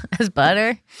smooth as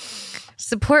butter?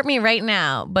 Support me right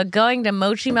now by going to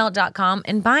mochimelt.com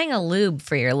and buying a lube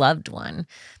for your loved one.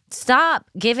 Stop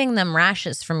giving them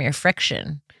rashes from your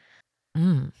friction.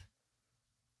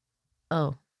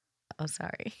 Oh,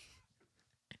 sorry.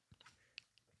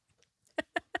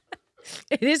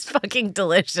 It is fucking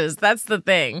delicious. That's the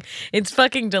thing. It's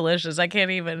fucking delicious. I can't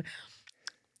even.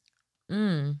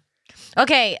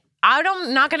 Okay,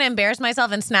 I'm not going to embarrass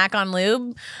myself and snack on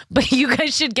lube, but you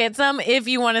guys should get some if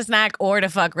you want to snack or to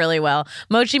fuck really well.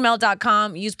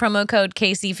 Mochimelt.com. Use promo code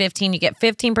KC15. You get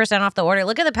 15% off the order.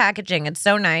 Look at the packaging. It's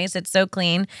so nice. It's so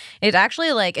clean. It actually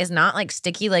is not like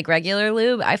sticky like regular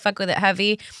lube. I fuck with it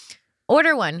heavy.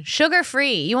 Order one.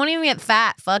 Sugar-free. You won't even get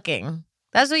fat fucking.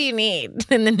 That's what you need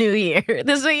in the new year.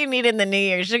 This is what you need in the new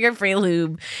year. Sugar-free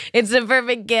lube. It's a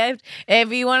perfect gift.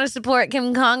 If you want to support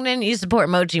Kim Congdon, you support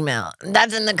Mochi Melt.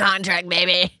 That's in the contract,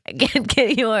 baby.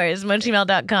 Get yours.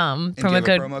 Mochimelt.com.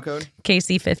 Promo code?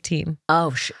 KC15.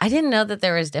 Oh, I didn't know that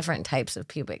there was different types of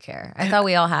pubic hair. I thought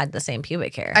we all had the same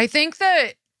pubic hair. I think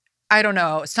that, I don't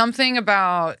know, something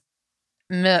about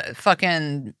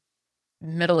fucking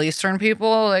Middle Eastern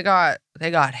people, they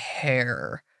got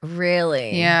hair.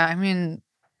 Really? Yeah, I mean,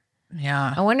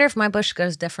 yeah. I wonder if my bush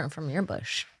goes different from your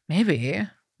bush. Maybe.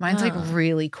 Mine's like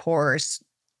really coarse,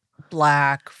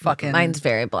 black, fucking. Mine's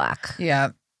very black.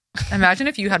 Yeah. Imagine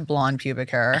if you had blonde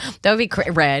pubic hair. That would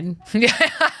be red. Yeah.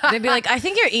 They'd be like, I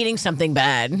think you're eating something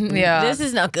bad. Yeah. This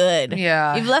is not good.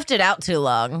 Yeah. You've left it out too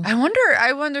long. I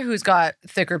wonder who's got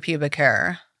thicker pubic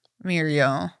hair. Me or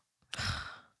you?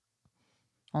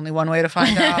 Only one way to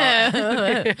find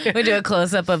out. We do a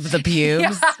close-up of the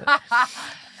pubes.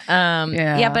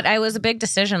 Yeah, but I was a big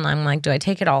decision. I'm like, do I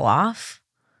take it all off?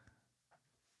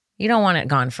 You don't want it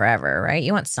gone forever, right?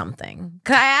 You want something.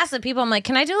 Because I asked the people, I'm like,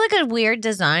 can I do like a weird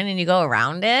design and you go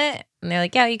around it? And they're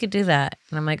like, yeah, you could do that.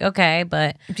 And I'm like, okay,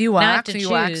 but do you now I have wax? to Are you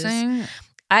choose. waxing?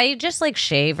 I just like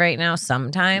shave right now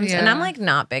sometimes, and I'm Yeah. like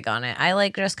not big on it. I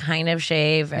like just kind of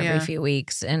shave every Yeah. few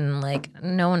weeks, and like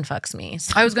no one fucks me.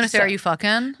 I was gonna say, So- are you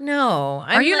fucking? No,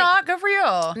 Are you not? Good for you.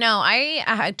 No,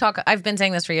 I talk. I've been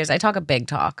saying this for years. I talk a big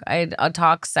talk. I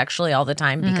talk sexually all the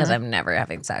time because I'm never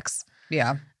having sex.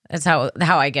 Yeah. That's how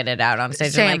I get it out on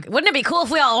stage. Same. I'm like, wouldn't it be cool if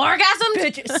we all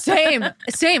orgasmed?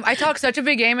 Same. I talk such a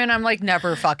big game, and I'm like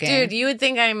never fucking. Dude, you would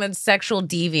think I'm a sexual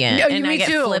deviant, No, and me I get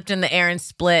too. flipped in the air and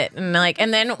split, and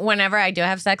then whenever I do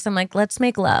have sex, I'm like, let's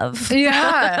make love.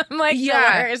 Yeah. I'm like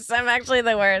Yeah. the worst. I'm actually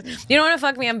the worst. You don't want to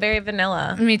fuck me? I'm very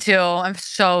vanilla. Me too. I'm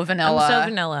so vanilla. I'm so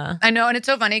vanilla. I know, and it's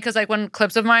so funny because like when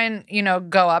clips of mine,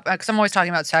 go up, because I'm always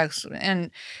talking about sex,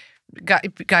 and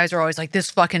guys are always like, "This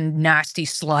fucking nasty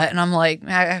slut," and I'm like,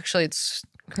 actually, it's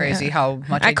crazy how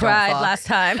much I don't cried fuck. last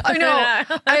time. I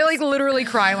know. I like literally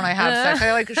cry when I have sex.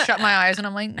 I like shut my eyes and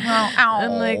I'm like, oh, ow.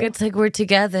 I'm like, it's like we're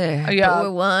together. Yeah. But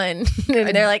we're one.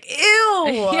 And they're like,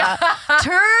 ew. Yeah.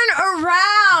 Turn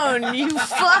around, you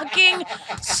fucking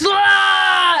slut.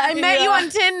 I met you on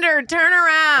Tinder. Turn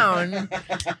around.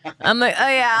 I'm like, oh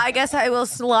yeah, I guess I will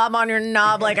slob on your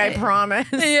knob like I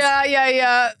promised.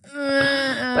 yeah.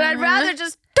 But I'd rather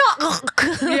just talk.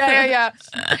 yeah.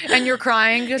 And you're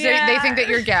crying because they think that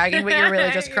you're gagging, but you're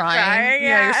really just crying.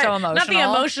 Yeah, you're so emotional. Not the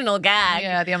emotional gag.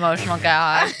 Yeah, the emotional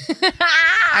gag.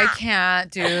 I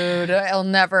can't, dude. I'll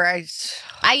never. I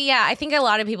think a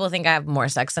lot of people think I have more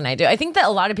sex than I do. I think that a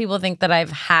lot of people think that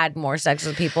I've had more sex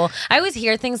with people. I always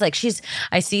hear things like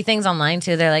I see things online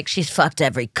too. They're like, she's fucked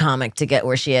every comic to get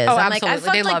where she is. Oh, I'm like, I absolutely.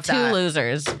 fucked They like love two that.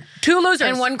 losers. Two losers.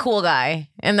 And one cool guy.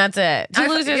 And that's it. Two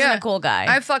losers and a cool guy.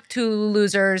 I fucked two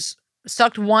losers,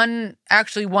 sucked one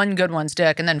good one's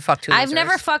dick, and then fucked two losers. I've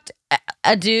never fucked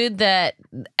a dude that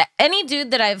any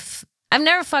dude that I've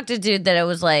never fucked a dude that it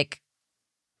was like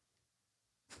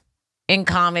in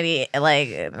comedy, like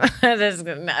I'm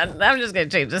just gonna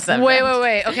change the subject.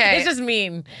 Wait. Okay. It's just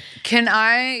mean. Can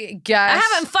I guess?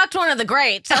 I haven't fucked one of the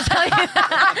greats. I'll tell you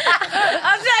that.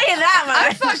 I'll tell you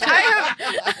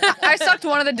that much. I sucked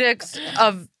one of the dicks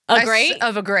of A great?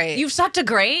 Of a great. You've sucked a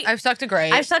great? I've sucked a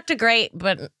great. I've sucked a great,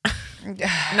 but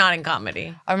not in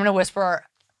comedy. I'm gonna whisper.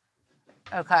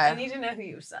 Okay. I need to know who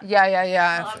you suck. Yeah.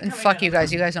 Well, I'm And coming fuck up. you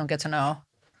guys. You guys don't get to know.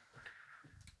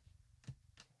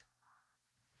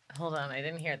 Hold on, I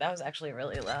didn't hear. That was actually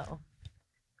really low.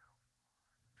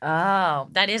 Oh,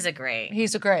 that is a great.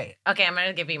 He's a great. Okay, I'm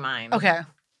gonna give you mine. Okay.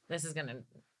 This is gonna.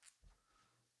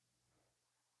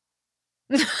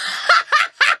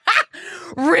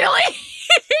 Really?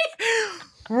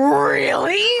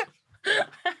 Really?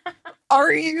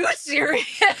 Are you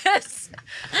serious?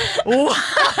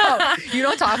 Wow. You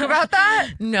don't talk about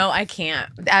that? No, I can't.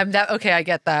 Okay, I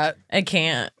get that. I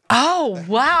can't. Oh,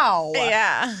 wow.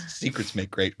 Yeah. Secrets make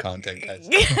great content, guys.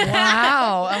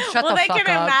 Wow. Oh, shut Well, the they fuck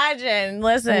can up. imagine.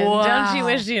 Listen, don't you Wow.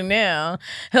 wish you knew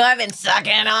who I've been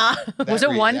sucking off? Was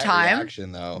it one that time?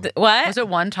 reaction, though. What? Was it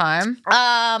one time?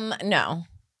 No.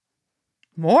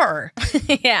 More.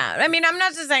 Yeah. I mean, I'm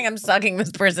not just saying I'm sucking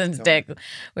this person's dick.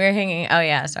 We're hanging. Oh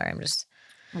yeah. Sorry. I'm just.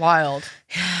 Wild.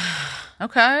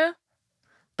 Okay.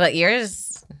 But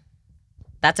yours.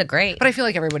 That's a great. But I feel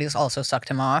like everybody's also sucked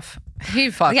him off. He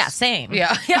fucks. Yeah. Same.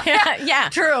 Yeah. Yeah.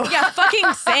 True. Yeah.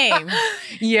 Fucking same.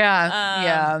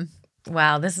 Yeah.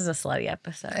 Wow. This is a slutty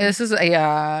episode. This is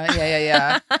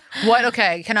yeah. What?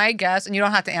 Okay. Can I guess? And you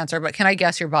don't have to answer, but can I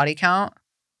guess your body count?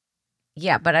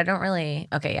 Yeah, but I don't really.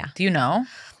 Okay. Yeah. Do you know?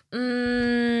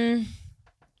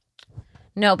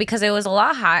 No, because it was a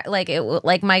lot high.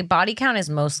 Like my body count is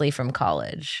mostly from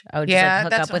college. I would just like hook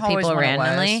that's up with always people what it was.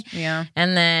 randomly, Yeah.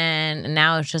 and then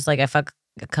now it's just like I fuck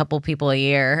a couple people a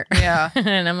year. Yeah.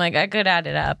 And I'm like, I could add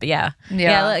it up. Yeah.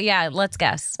 Yeah. Let's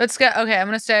guess. Let's get. Okay. I'm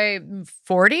gonna say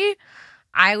 40.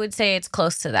 I would say it's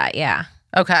close to that. Yeah.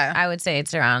 Okay. I would say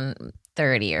it's around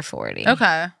 30 or 40.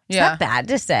 Okay. Is Yeah. that bad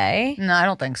to say? No, I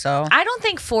don't think so. I don't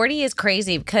think 40 is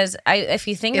crazy because if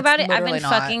you think It's about it, I've literally been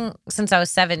not. fucking since I was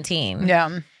 17. Yeah.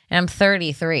 And I'm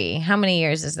 33. How many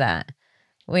years is that?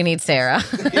 We need Sarah.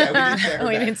 Yeah, we need Sarah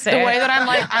We back. need The Sarah. way that I'm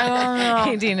like, I don't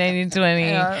know. 18, 19, 20,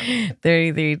 Yeah.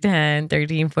 33, 10,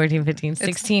 13, 14, 15,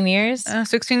 16 years.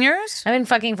 16 years? I've been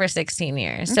fucking for 16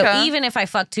 years. So Okay. even if I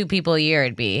fuck two people a year,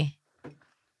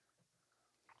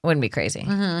 wouldn't be crazy.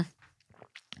 Mm-hmm.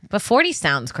 But 40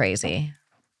 sounds crazy.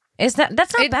 That's not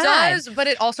It bad. does, but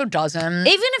it also doesn't.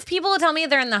 Even if people tell me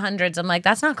they're in the hundreds, I'm like,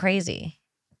 that's not crazy.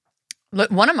 Look,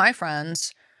 one of my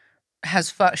friends has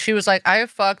fucked. She was like, I have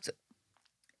fucked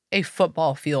a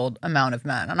football field amount of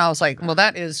men, and I was like, well,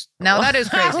 that is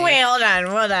crazy. Wait, hold on.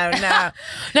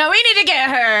 No, we need to get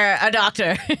her a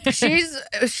doctor. She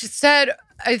said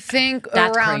I think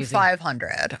That's around crazy.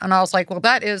 500. And I was like, well,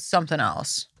 that is something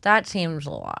else. That seems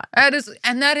a lot.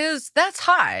 That's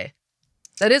high.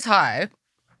 That is high.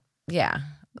 Yeah.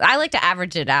 I like to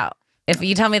average it out. If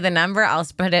you tell me the number, I'll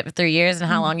split it through years and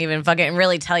how long you've been fucking and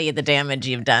really tell you the damage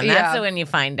you've done. That's when you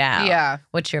find out. Yeah.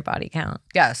 What's your body count?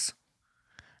 Yes.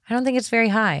 I don't think it's very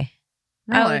high.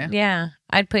 Really?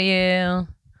 I'd put you.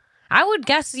 I would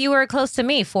guess you were close to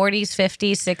me. 40s,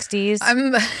 50s, 60s.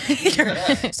 I'm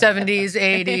 70s,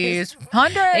 80s,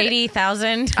 100.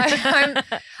 80,000.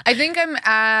 I think I'm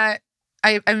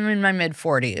in my mid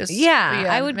 40s. Yeah,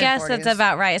 I would guess mid-40s. that's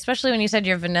about right. Especially when you said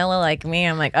you're vanilla like me.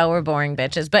 I'm like, oh, we're boring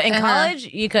bitches. But in college,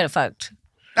 you could have fucked.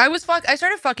 I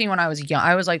started fucking when I was young.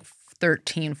 I was like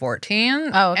 13,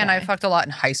 14. Oh, okay. And I fucked a lot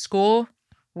in high school.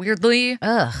 Weirdly.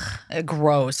 Ugh.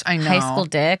 Gross. I know. High school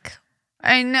dick?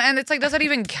 I know. And it's like, does that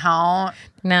even count?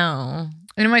 No.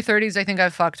 In my 30s, I think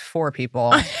I've fucked 4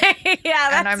 people.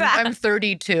 Yeah, And that's I'm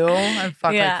 32. I've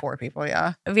fucked Yeah. like 4 people,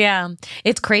 yeah. Yeah,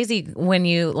 it's crazy when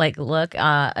you like look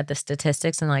at the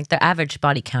statistics and like the average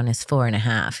body count is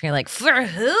 4.5. You're like, for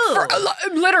who?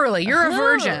 Literally, you're a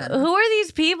virgin. Who are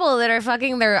these people that are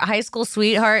fucking their high school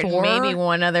sweetheart and 4? maybe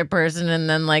one other person and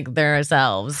then like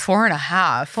themselves? 4.5.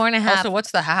 4.5. Also,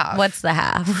 what's the half? What's the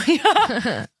half?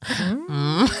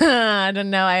 I don't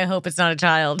know. I hope it's not a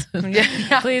child.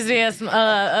 Yeah. Please be a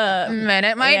Man,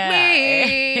 it might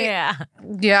be. Yeah.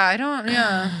 Yeah, I don't,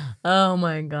 yeah. Oh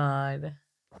my God.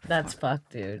 That's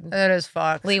fucked, dude. That is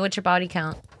fucked. Lee, what's your body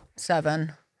count?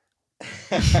 7.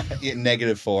 Yeah,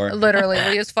 -4. Literally,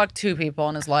 Lee has fucked 2 people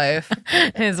in his life.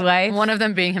 His wife. One of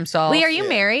them being himself. Lee, are you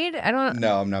married? I don't.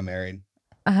 No, I'm not married.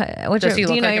 What's Does he do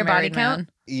look you know like your a body married count? man?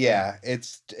 Yeah,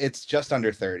 it's just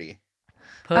under 30.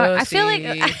 I feel like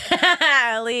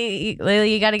Pussy.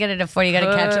 Lee, you got to get it to 40. You got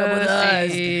to catch up with us.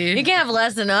 Pussy. You can't have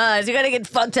less than us. You got to get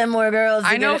fuck 10 more girls.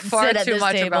 I to know get- far sit at too this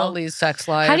much table. about Lee's sex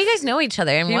life. How do you guys know each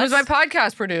other? And He was what's- my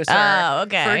podcast producer. Oh,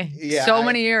 okay. Yeah, so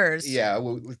many years. Yeah,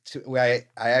 I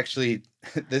actually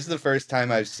this is the first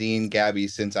time I've seen Gabby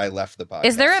since I left the podcast.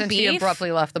 Is there a Since he beef?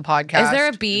 abruptly left the podcast. Is there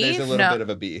a There's beef? a little No. bit of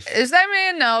a beef. Is that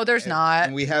mean? No, there's not.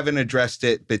 And we haven't addressed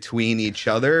it between each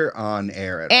other on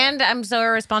air at all. And I'm so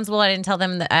irresponsible. I didn't tell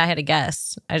them that I had a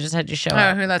guest. I just had you show Oh,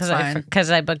 up. that's fine. Because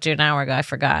I booked you an hour ago. I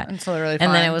forgot. It's literally fine.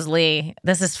 And then it was Lee.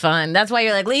 This is fun. That's why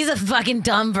you're like, Lee's a fucking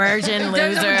dumb virgin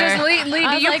loser. Does Lee, I do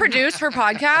was you like- produce her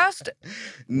podcast?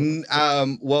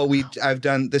 Well, I've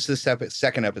done this is the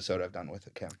second episode I've done with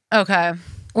Kim. Okay.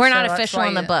 We're So not that's official why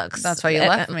in the you- books. that's why you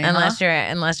left me, Unless you're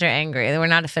angry. We're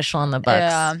not official in the books.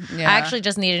 Yeah. I actually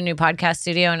just need a new podcast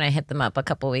studio and I hit them up a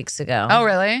couple weeks ago. Oh,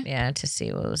 really? Yeah, to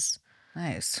see what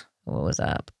Nice. was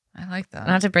up. I like that.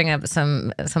 Not to bring up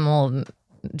some old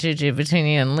juju between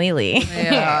you and Lily.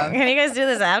 Yeah. Can you guys do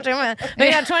this after? We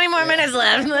got 20 more minutes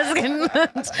left.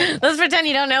 Let's pretend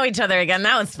you don't know each other again.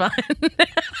 That was fun.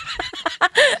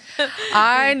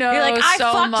 I know You're like, I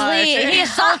so fucked much. Lee. He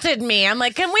assaulted me. I'm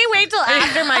like, can we wait till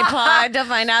after my pod to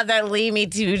find out that Lee me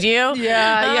too'd you?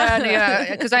 Yeah.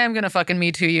 Because I am gonna fucking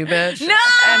me too, you bitch. No!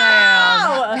 And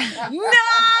I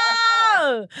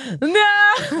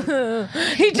No!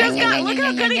 He just got, look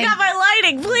how good he got my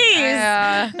lighting, please.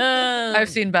 Yeah. I've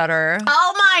seen better.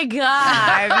 Oh my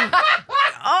God.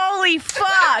 Holy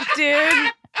fuck,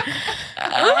 dude.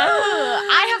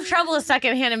 I have trouble with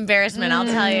secondhand embarrassment, I'll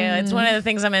tell you. It's one of the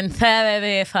things I'm in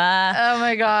therapy for. Oh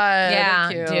my god. Yeah,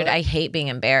 Cute. dude, I hate being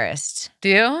embarrassed. Do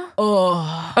you?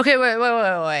 Oh. Okay,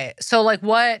 wait. So like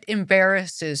what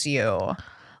embarrasses you?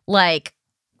 Like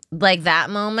that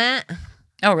moment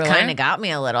Oh really? kind of got me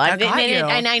a little. That got you.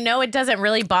 And I know it doesn't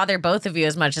really bother both of you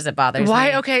as much as it bothers Why?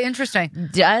 me. Okay, interesting.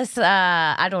 Just,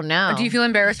 I don't know. Do you feel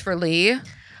embarrassed for Lee?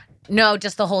 No,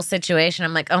 just the whole situation.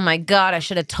 I'm like, oh my God, I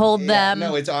should have told them.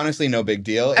 No, it's honestly no big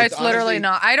deal. It's literally honestly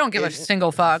not. I don't give a it's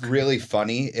single fuck. Really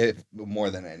funny, if more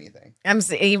than anything. I'm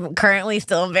currently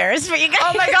still embarrassed for you guys.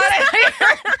 Oh my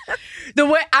god! The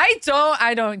way I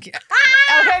don't.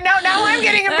 Okay, no, now I'm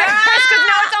getting embarrassed because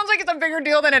now it sounds like it's a bigger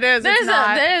deal than it is. It's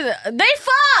not. They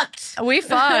fucked. We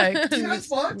fucked. You guys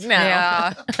fucked? No.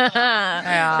 Yeah.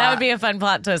 That would be a fun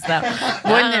plot twist, though.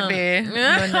 Wouldn't it be?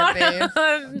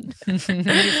 Wouldn't it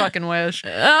be? You fucking wish.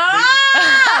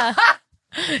 Ah!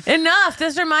 Enough.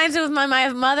 This reminds me of my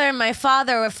mother and my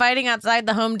father were fighting outside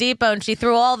the Home Depot and she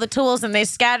threw all the tools and they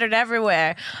scattered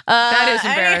everywhere. That is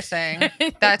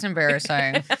embarrassing. That's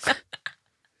embarrassing.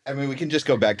 I mean, we can just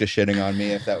go back to shitting on me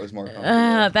if that was more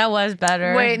comfortable. That was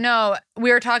better. Wait, no.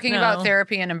 We were talking No. about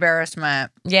therapy and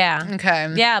embarrassment. Yeah.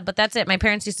 Okay. Yeah, but that's it. My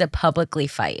parents used to publicly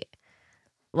fight.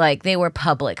 Like they were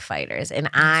public fighters, and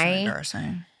That's so I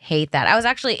embarrassing. hate that. I was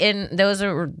actually in those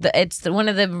are it's one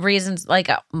of the reasons like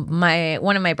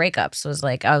one of my breakups was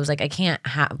like I was like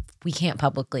we can't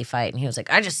publicly fight, and he was like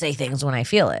I just say things when I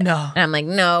feel it. No. And I'm like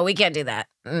no, we can't do that.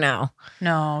 No,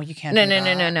 you can't. no, do no,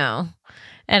 that. no, no, no.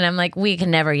 And I'm like, we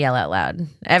can never yell out loud.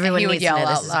 Everyone He would needs yell to know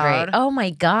this out is loud. great. Oh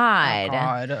my god. Oh,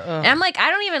 God. And I'm like, I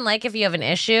don't even like if you have an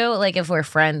issue. Like if we're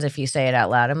friends, if you say it out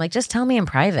loud, I'm like, just tell me in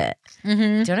private.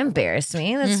 Mm-hmm. Don't embarrass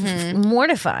me. That's Mhm.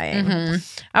 mortifying. Mm-hmm.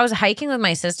 I was hiking with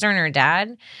my sister and her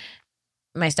dad,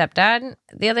 my stepdad,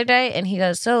 the other day, and he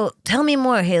goes, "So tell me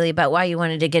more, Haley, about why you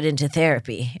wanted to get into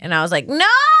therapy." And I was like, "No,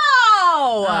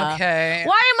 Okay.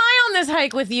 Why am I on this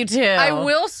hike with you two?" I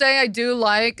will say I do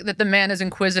like that the man is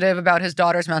inquisitive about his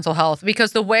daughter's mental health,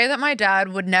 because the way that my dad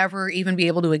would never even be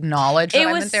able to acknowledge that It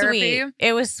I'm was in therapy. sweet.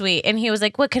 It was sweet, and he was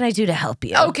like, "What can I do to help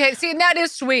you?" Okay, see, that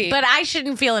is sweet. But I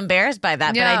shouldn't feel embarrassed by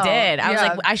that. But I No, did. I was yeah.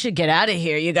 like, I should get out of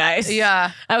here, you guys.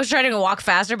 yeah. I was trying to walk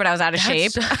faster, but I was out of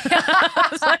shape. I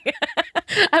was like,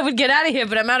 I would get out of here,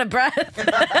 but I'm out of breath.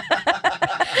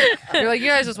 You're like, you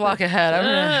guys just walk ahead. I'm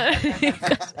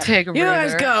gonna take a breather. You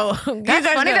guys go. You That's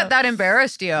guys funny go. that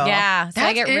embarrassed you. Yeah, so That's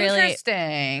I get really,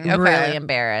 interesting. Okay. really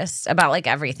embarrassed about like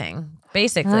everything,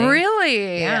 basically.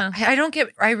 Really? Yeah.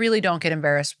 I really don't get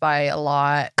embarrassed by a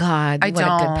lot. God, I what a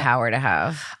don't. good power to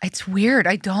have. It's weird.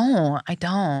 I don't.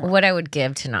 What I would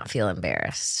give to not feel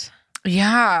embarrassed.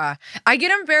 Yeah. I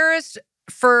get embarrassed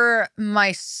for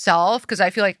myself because I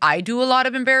feel like I do a lot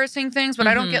of embarrassing things, but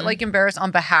I don't get like embarrassed on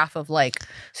behalf of like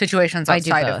situations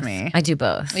outside of me. I do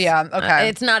both. Yeah. Okay.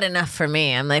 It's not enough for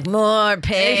me. I'm like, more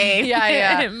pain.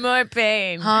 Yeah. More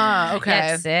pain. Huh. Okay.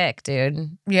 That's sick,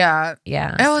 dude. Yeah.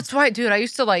 Yeah. Oh, it's right, dude. I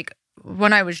used to like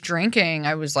when I was drinking,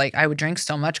 I would drink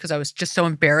so much because I was just so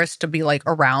embarrassed to be like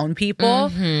around people.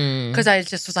 Mhm. Because I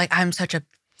just was like, I'm such a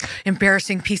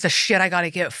embarrassing piece of shit. I got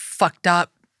to get fucked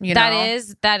up. You know?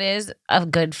 That is a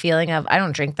good feeling of I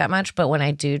don't drink that much, but when I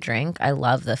do drink, I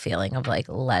love the feeling of like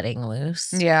letting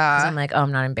loose. 'Cause Yeah. I'm like, oh,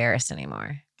 I'm not embarrassed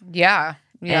anymore. Yeah.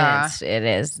 Yeah. And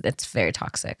it's very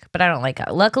toxic. But I don't like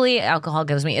it. Luckily, alcohol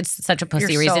gives me it's such a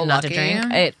pussy You're so reason not to lucky.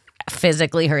 drink. It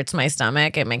physically hurts my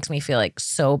stomach. It makes me feel like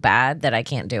so bad that I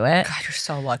can't do it. God, you're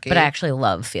so lucky. But I actually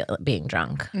love being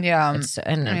drunk. yeah. And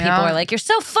yeah. people are like, "You're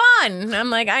so fun."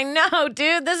 I'm like, "I know,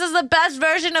 dude. This is the best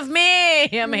version of me."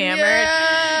 I'm hammered.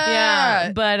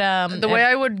 Yeah. But the way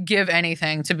I would give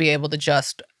anything to be able to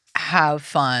just have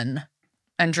fun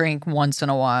and drink once in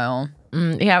a while.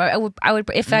 yeah, I would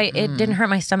if it didn't hurt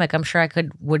my stomach, I'm sure I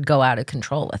would go out of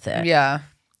control with it. Yeah.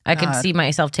 I could see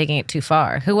myself taking it too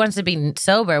far. Who wants to be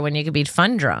sober when you could be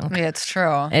fun drunk? Yeah, it's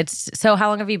true. It's so. How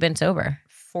long have you been sober?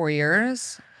 4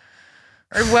 years.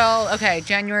 Or well, okay,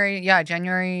 January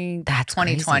That's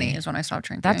 2020 crazy. is when I stopped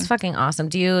drinking. That's fucking awesome.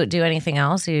 Do you do anything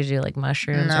else? Do you do like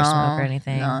mushrooms or smoke or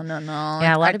anything? No.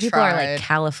 Yeah, a lot I of people are like tried.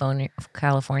 California.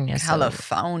 California.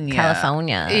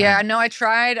 California. Yeah, no, I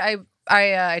tried.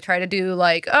 I tried to do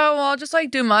like, oh, well, I'll just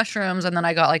like do mushrooms, and then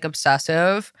I got like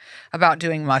obsessive about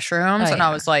doing mushrooms, Oh, and I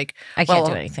yeah. was like, I can't well,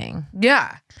 do anything.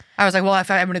 yeah. I was like, well, if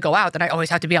I'm going to go out, then I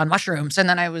always have to be on mushrooms. And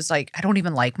then I was like, I don't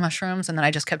even like mushrooms. And then I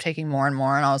just kept taking more and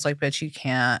more. And I was like, bitch, you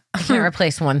can't. I can't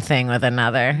replace one thing with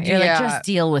another. You're Yeah. like, just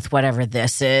deal with whatever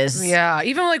this is. Yeah.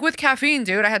 Even like with caffeine,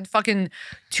 dude, I had fucking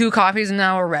 2 coffees and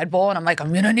now a Red Bull. And I'm like,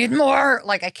 I'm going to need more.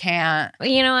 Like, I can't.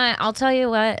 You know what? I'll tell you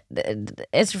what.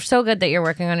 It's so good that you're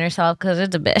working on yourself because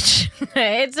it's a bitch.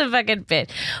 It's a fucking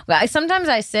bitch. Sometimes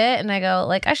I sit and I go,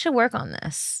 like, I should work on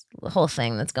this whole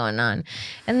thing that's going on.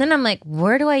 And then I'm like,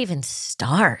 where do I even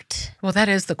start? Well, that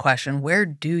is the question. Where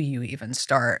do you even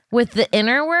start? With the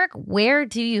inner work, where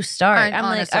do you start? I'm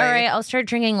Honestly. like, all right, I'll start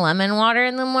drinking lemon water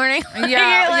in the morning. Yeah,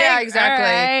 You're like, yeah, exactly.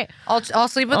 all right. I'll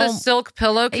sleep with a silk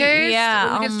pillowcase.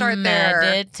 Yeah, we can I'll start there.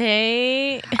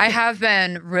 meditate. I have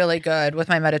been really good with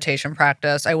my meditation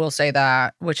practice. I will say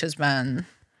that, which has been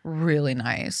really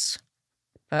nice.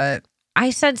 But I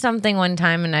said something one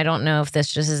time, and I don't know if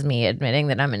this just is me admitting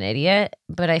that I'm an idiot,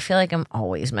 but I feel like I'm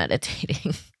always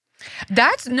meditating.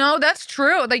 that's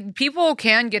true. Like people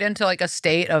can get into like a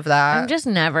state of that. I'm just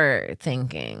never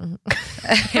thinking.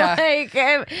 Yeah. Like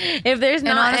if there's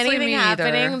not honestly, anything me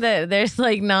happening, either. that there's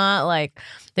like not like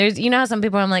there's you know how some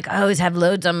people I'm like I always have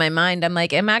loads on my mind. I'm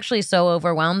like I'm actually so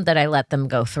overwhelmed that I let them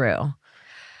go through.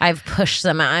 I've pushed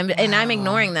them. I'm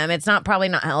ignoring them. It's probably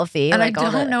not healthy. and like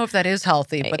I don't know if that is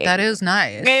healthy, but that is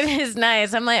nice. It is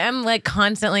nice. I'm like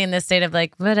constantly in this state of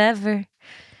like whatever.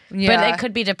 Yeah. But it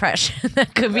could be depression.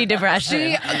 That could be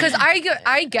depression. Because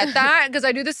I get that because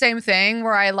I do the same thing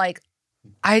where I like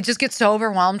I just get so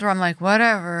overwhelmed where I'm like,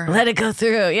 whatever. Let it go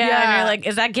through. Yeah. Yeah. And you're like,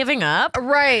 is that giving up?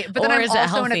 Right. But then Or I'm is it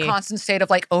also in a healthy? constant state of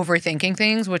like overthinking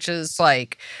things, which is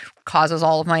like causes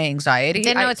all of my anxiety.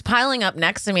 Then no, it's piling up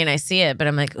next to me and I see it, but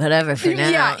I'm like, whatever for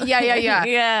now. Yeah.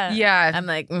 Yeah. I'm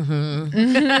like, Deal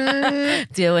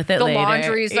with it The later.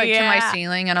 laundry's like to my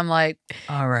ceiling, and I'm like,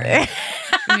 all right.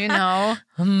 You know?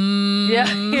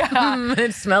 Yeah.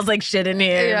 It smells like shit in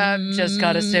here. Yeah, just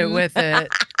gotta sit with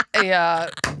it. Yeah.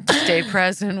 Stay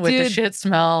present with the Dude. shit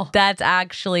smell. That's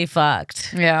actually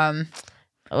fucked. Yeah.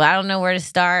 Well, I don't know where to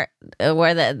start,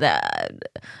 where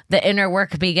the inner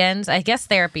work begins. I guess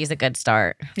therapy is a good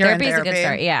start. You're in Therapy is a good therapy?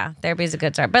 start. Yeah, therapy is a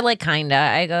good start. But like, kinda,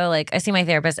 I go like I see my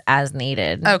therapist as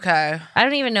needed. Okay. I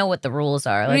don't even know what the rules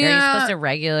are. Like, are you Yeah. supposed to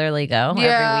regularly go every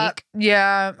Yeah. week?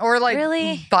 Yeah. Or like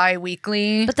Really?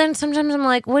 bi-weekly. But then sometimes I'm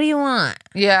like, what do you want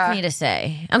Yeah. me to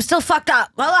say? I'm still fucked up.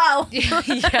 Hello.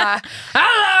 Yeah.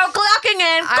 Hello. Clocking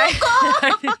in.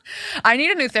 I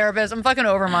need a new therapist. I'm fucking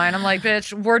over mine. I'm like,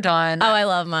 bitch, we're done. Oh, I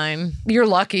love mine. You're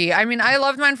lucky. I mean, I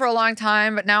loved mine for a long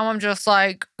time, but now I'm just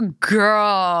like,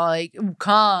 girl, like,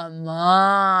 come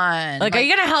on. Like, are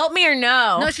you gonna help me or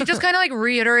no? No, she just kind of like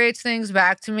reiterates things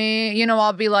back to me. You know,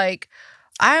 I'll be like,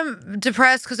 I'm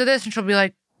depressed because of this. And she'll be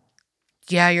like,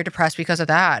 yeah, you're depressed because of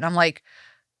that. And I'm like,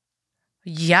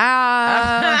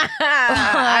 yeah.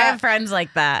 I have friends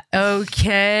like that.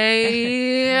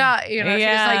 Okay. Yeah. You know, she's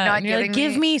just like not And you're giving like,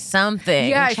 give me something.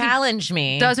 Yeah, she Challenge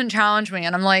me. doesn't challenge me.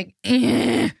 And I'm like,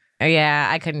 eh. Yeah,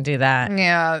 I couldn't do that.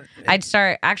 Yeah. I'd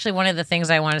start, actually, one of the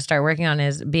things I want to start working on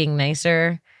is being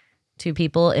nicer to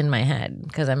people in my head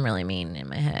because I'm really mean in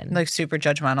my head. Like super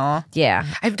judgmental. Yeah.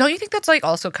 Don't you think that's like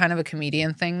also kind of a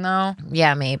comedian thing though?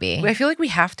 Yeah, maybe. I feel like we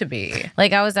have to be.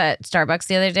 Like I was at Starbucks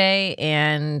the other day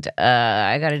and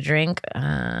I got a drink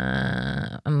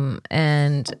and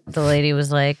the lady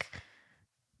was like,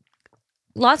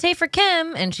 latte for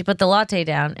Kim. And she put the latte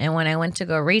down. And when I went to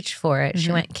go reach for it,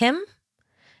 she went, Kim?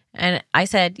 And I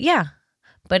said, yeah.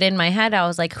 But in my head, I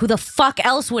was like, who the fuck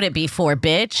else would it be for,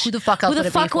 bitch? Who the fuck else would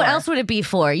it be for? What else would it be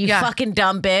for? You Yeah. fucking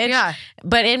dumb bitch. Yeah.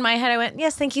 But in my head, I went,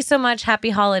 yes, thank you so much. Happy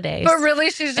holidays. But really,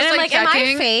 she's just and I'm like, like, am I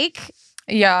checking. fake?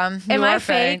 Yeah. Am I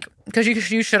fake? Because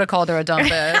you should have called her a dumb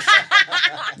bitch.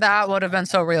 That would have been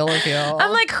so real of you.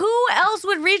 I'm like, who else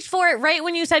would reach for it right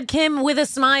when you said Kim with a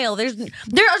smile? There's also no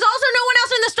one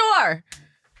else in the store.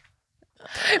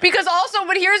 Because also,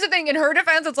 but here's the thing: in her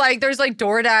defense, it's like there's like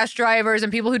DoorDash drivers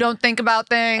and people who don't think about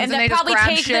things, And they that just probably grab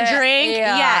take shit. the drink.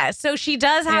 Yeah. Yeah. So she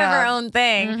does have Yeah. her own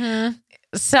thing. Mhm.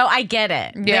 So I get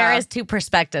it. Yeah. There is two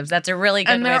perspectives. That's a really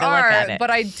good And way there to look at are, it.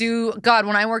 but I do. God,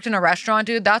 when I worked in a restaurant,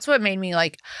 dude, that's what made me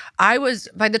like. By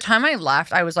the time I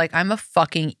left, I was like, I'm a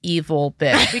fucking evil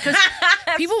bitch because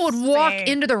people would walk Same.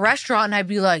 into the restaurant and I'd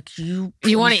be like, you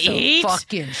wanna piece of eat?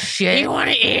 fucking shit. want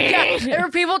to eat? Yeah, or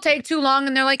people take too long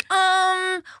and they're like,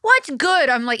 what's good?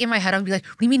 I'm like, in my head, I'd be like,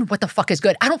 what do you mean, what the fuck is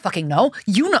good? I don't fucking know.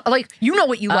 You know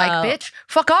what you like, bitch.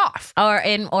 Fuck off. Or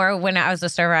when I was a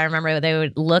server, I remember they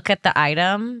would look at the item,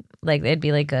 like it'd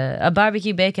be like a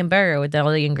barbecue bacon burger with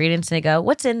all the ingredients, and they go,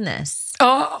 "What's in this?"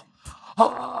 Oh,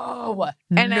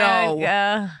 And no. I would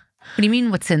go, What do you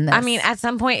mean, what's in this? I mean, at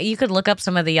some point, you could look up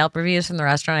some of the Yelp reviews from the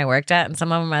restaurant I worked at, and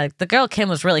some of them are like, the girl Kim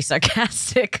was really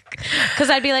sarcastic. Because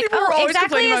I'd be like, People were oh, always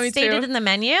exactly complaining about me as stated too. in the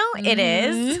menu, it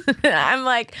is. I'm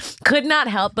like, could not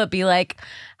help but be like,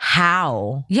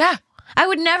 how? yeah, I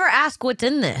would never ask what's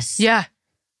in this. yeah.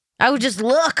 I would just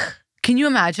look. Can you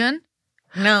imagine?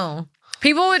 No.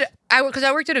 People would, because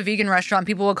I worked at a vegan restaurant,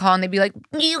 people would call and they'd be like,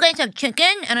 you guys have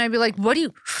chicken? And I'd be like, what do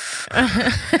you,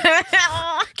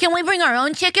 can we bring our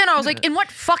own chicken? I was like, in what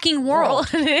fucking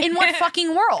world? In what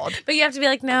fucking world? But you have to be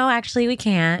like, no, actually, we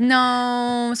can't.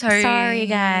 No, sorry. Sorry,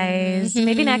 guys.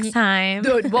 Maybe next time.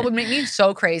 Dude, what would make me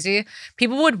so crazy,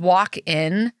 people would walk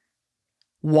in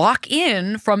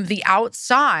from the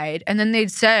outside, and then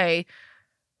they'd say,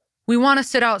 we want to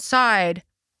sit outside.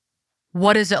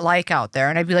 What is it like out there?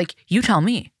 And I'd be like, you tell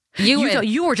me. You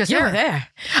were just You there. were there.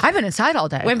 I've been inside all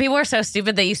day. When people are so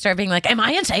stupid that you start being like, am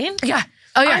I insane? Yeah.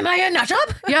 Oh, yeah. Am I a nut job?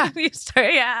 Yeah. You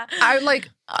start, yeah. I like,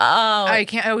 Oh. I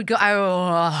can't, I would go,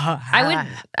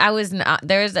 I was not,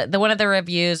 there's the one of the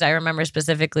reviews I remember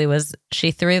specifically was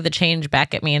she threw the change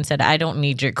back at me and said, I don't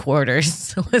need your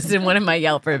quarters. Was in one of my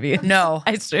Yelp reviews. No.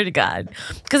 I swear to God.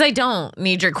 Because I don't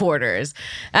need your quarters.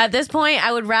 At this point,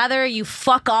 I would rather you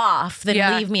fuck off than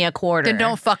Yeah. leave me a quarter. then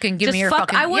don't fucking give Just me your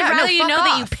fuck, fucking, I would yeah, no, rather you fuck know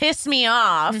that you off. piss me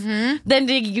off than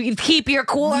to you keep your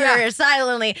quarters Yeah.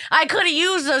 silently. I could have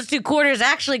used those 2 quarters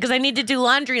actually because I need to do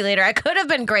laundry later. I could have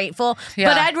been grateful, Yeah.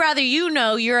 but I'd rather you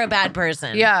know you're a bad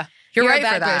person. Yeah. You're right a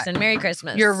bad for that. person. Merry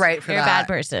Christmas. You're right for You're that. a bad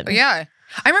person. Yeah.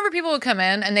 I remember people would come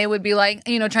in and they would be like,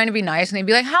 trying to be nice, and they'd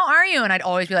be like, "How are you?" And I'd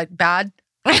always be like, "Bad."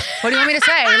 What do you want me to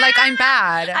say? Like, I'm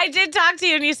bad. I did talk to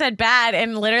you and you said bad,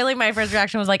 and literally my first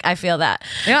reaction was like, I feel that.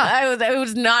 Yeah. It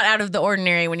was not out of the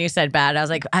ordinary when you said bad. I was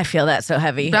like, I feel that so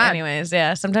heavy. Bad. Anyways,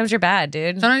 yeah, sometimes you're bad,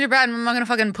 dude. Sometimes you're bad, and I'm not gonna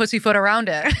fucking pussyfoot around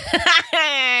it.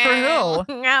 For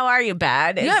who? How are you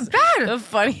bad? Yeah, It's bad. the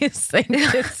funniest thing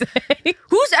to say.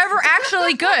 Who's ever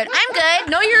actually good? I'm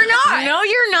good. No, you're not. No,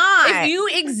 you're not. If you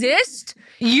exist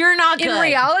You're not good. in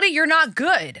reality, you're not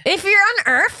good. If you're on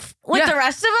Earth with Yeah. the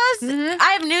rest of us,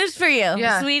 I have news for you,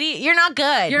 Yeah. sweetie. You're not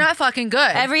good. You're not fucking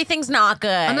good. Everything's not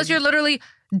good. Unless you're literally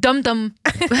dum-dum.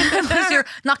 Unless you're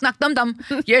knock-knock dum-dum.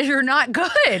 Yeah, you're not good.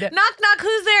 knock knock.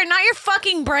 Who's there? Not your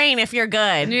fucking brain. If you're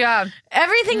good, Yeah.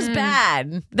 everything's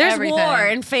bad. There's Everything. war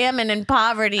and famine and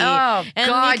poverty. Oh, and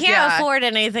God, you can't yeah. afford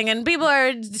anything, and people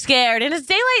are scared. And it's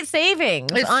daylight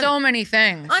savings. It's so many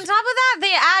things. On top of that,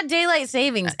 they add daylight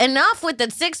savings. Enough with the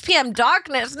 6 p.m.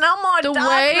 darkness. No more The darkness.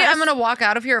 way I'm going to walk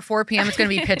out of here at 4 p.m., it's going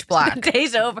to be pitch black. The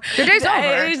day's over. The day's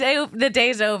over. The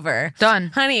day's over.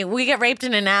 Done. Honey, we get raped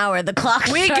in an hour. The clock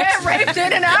We starts get raped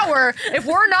in an hour. If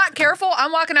we're not careful,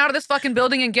 I'm walking out of this fucking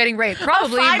building and getting raped.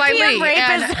 Probably 5 by p.m. Lee. rape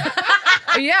And- is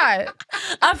yeah,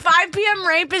 a 5 p.m.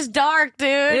 rape is dark, dude.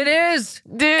 it is.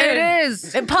 Dude. It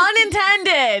is. Pun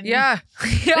intended. Yeah.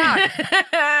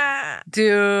 Yeah.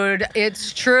 Dude,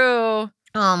 it's true.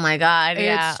 Oh my God.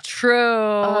 Yeah. It's true.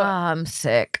 Oh, I'm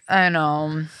sick. I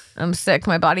know. I'm sick.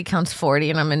 My body counts 40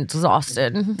 and I'm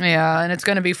exhausted. Yeah, and it's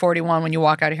going to be 41 when you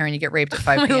walk out of here and you get raped at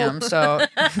 5 p.m. So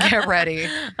get ready.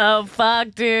 Oh,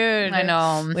 fuck, dude. I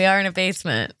know. We are in a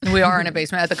basement. We are in a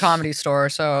basement at the Comedy Store,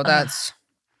 so that's...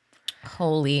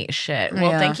 Holy shit. Well,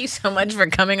 Yeah. thank you so much for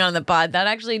coming on the pod. That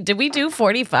actually, did we do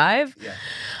 45?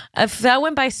 Yeah. That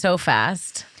went by so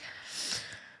fast.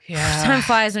 Yeah. Time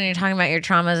flies when you're talking about your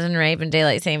traumas and rape and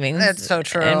daylight savings. That's so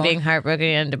true. And being heartbroken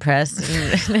and depressed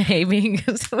and hating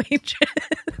a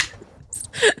waitress.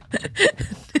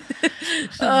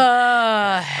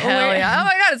 Hell yeah. Oh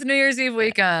my God, it's New Year's Eve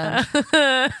weekend.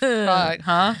 Fuck,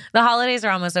 huh? The holidays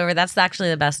are almost over. That's actually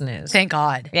the best news. Thank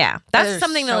God. Yeah. That's That is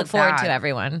something to so look forward bad. to,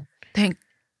 everyone. Thank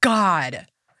God.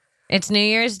 It's New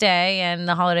Year's Day and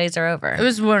the holidays are over. It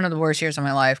was one of the worst years of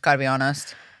my life, gotta be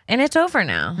honest. And it's over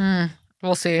now.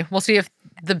 We'll see. We'll see if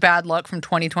the bad luck from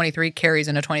 2023 carries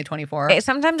into 2024.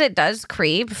 Sometimes it does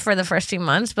creep for the first few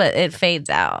months, but it fades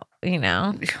out, you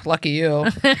know? Lucky you.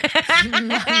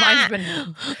 Mine's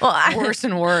been Well, worse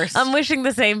and worse. I'm wishing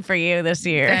the same for you this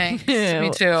year. Thanks.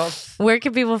 Me too. Where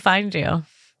can people find you?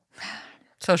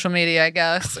 Social media, I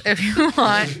guess, if you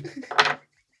want.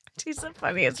 She's the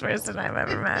funniest person I've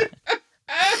ever met.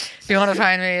 If you want to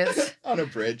find me, it's... On a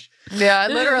bridge. Yeah,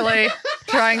 literally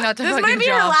trying not to This fucking might be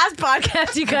her jump. last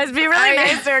podcast, you guys. Be really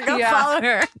nice to her. Go yeah. follow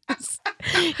her.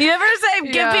 You ever say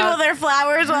give Yeah. people their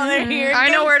flowers while they're here? I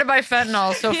know Give- where to buy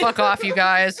fentanyl, so fuck off, you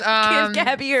guys. Give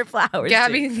Gabby your flowers.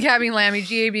 Gabby Lamby,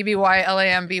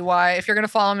 GABBYLAMBY. If you're gonna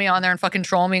follow me on there and fucking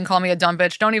troll me and call me a dumb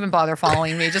bitch, don't even bother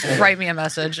following me. Just write me a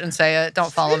message and say it.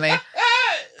 Don't follow me.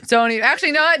 Don't even.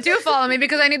 Actually, no, do follow me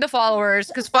because I need the followers.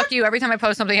 Because fuck you. Every time I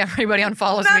post something, everybody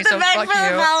unfollows Not me. the So beg fuck for the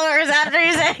you. followers after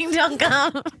you're saying don't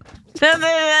come.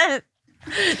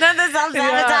 Not the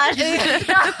self-sabotage.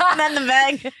 Not the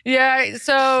beg. Yeah.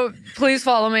 So please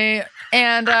follow me.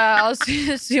 And I'll see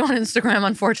you on Instagram,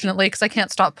 unfortunately, because I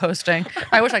can't stop posting.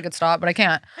 I wish I could stop, but I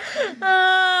can't.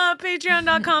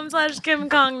 Patreon.com/Kim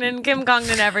Congdon. Kim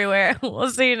Congdon everywhere. We'll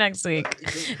see you next week.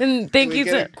 And thank Can you we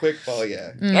so get a quick follow,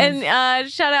 yeah. And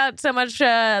shout out so much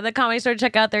the Comedy Store.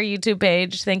 Check out their YouTube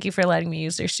page. Thank you for letting me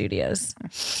use their studios.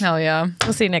 Hell yeah.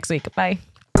 We'll see you next week. Bye.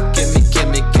 Gimme,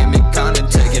 gimme,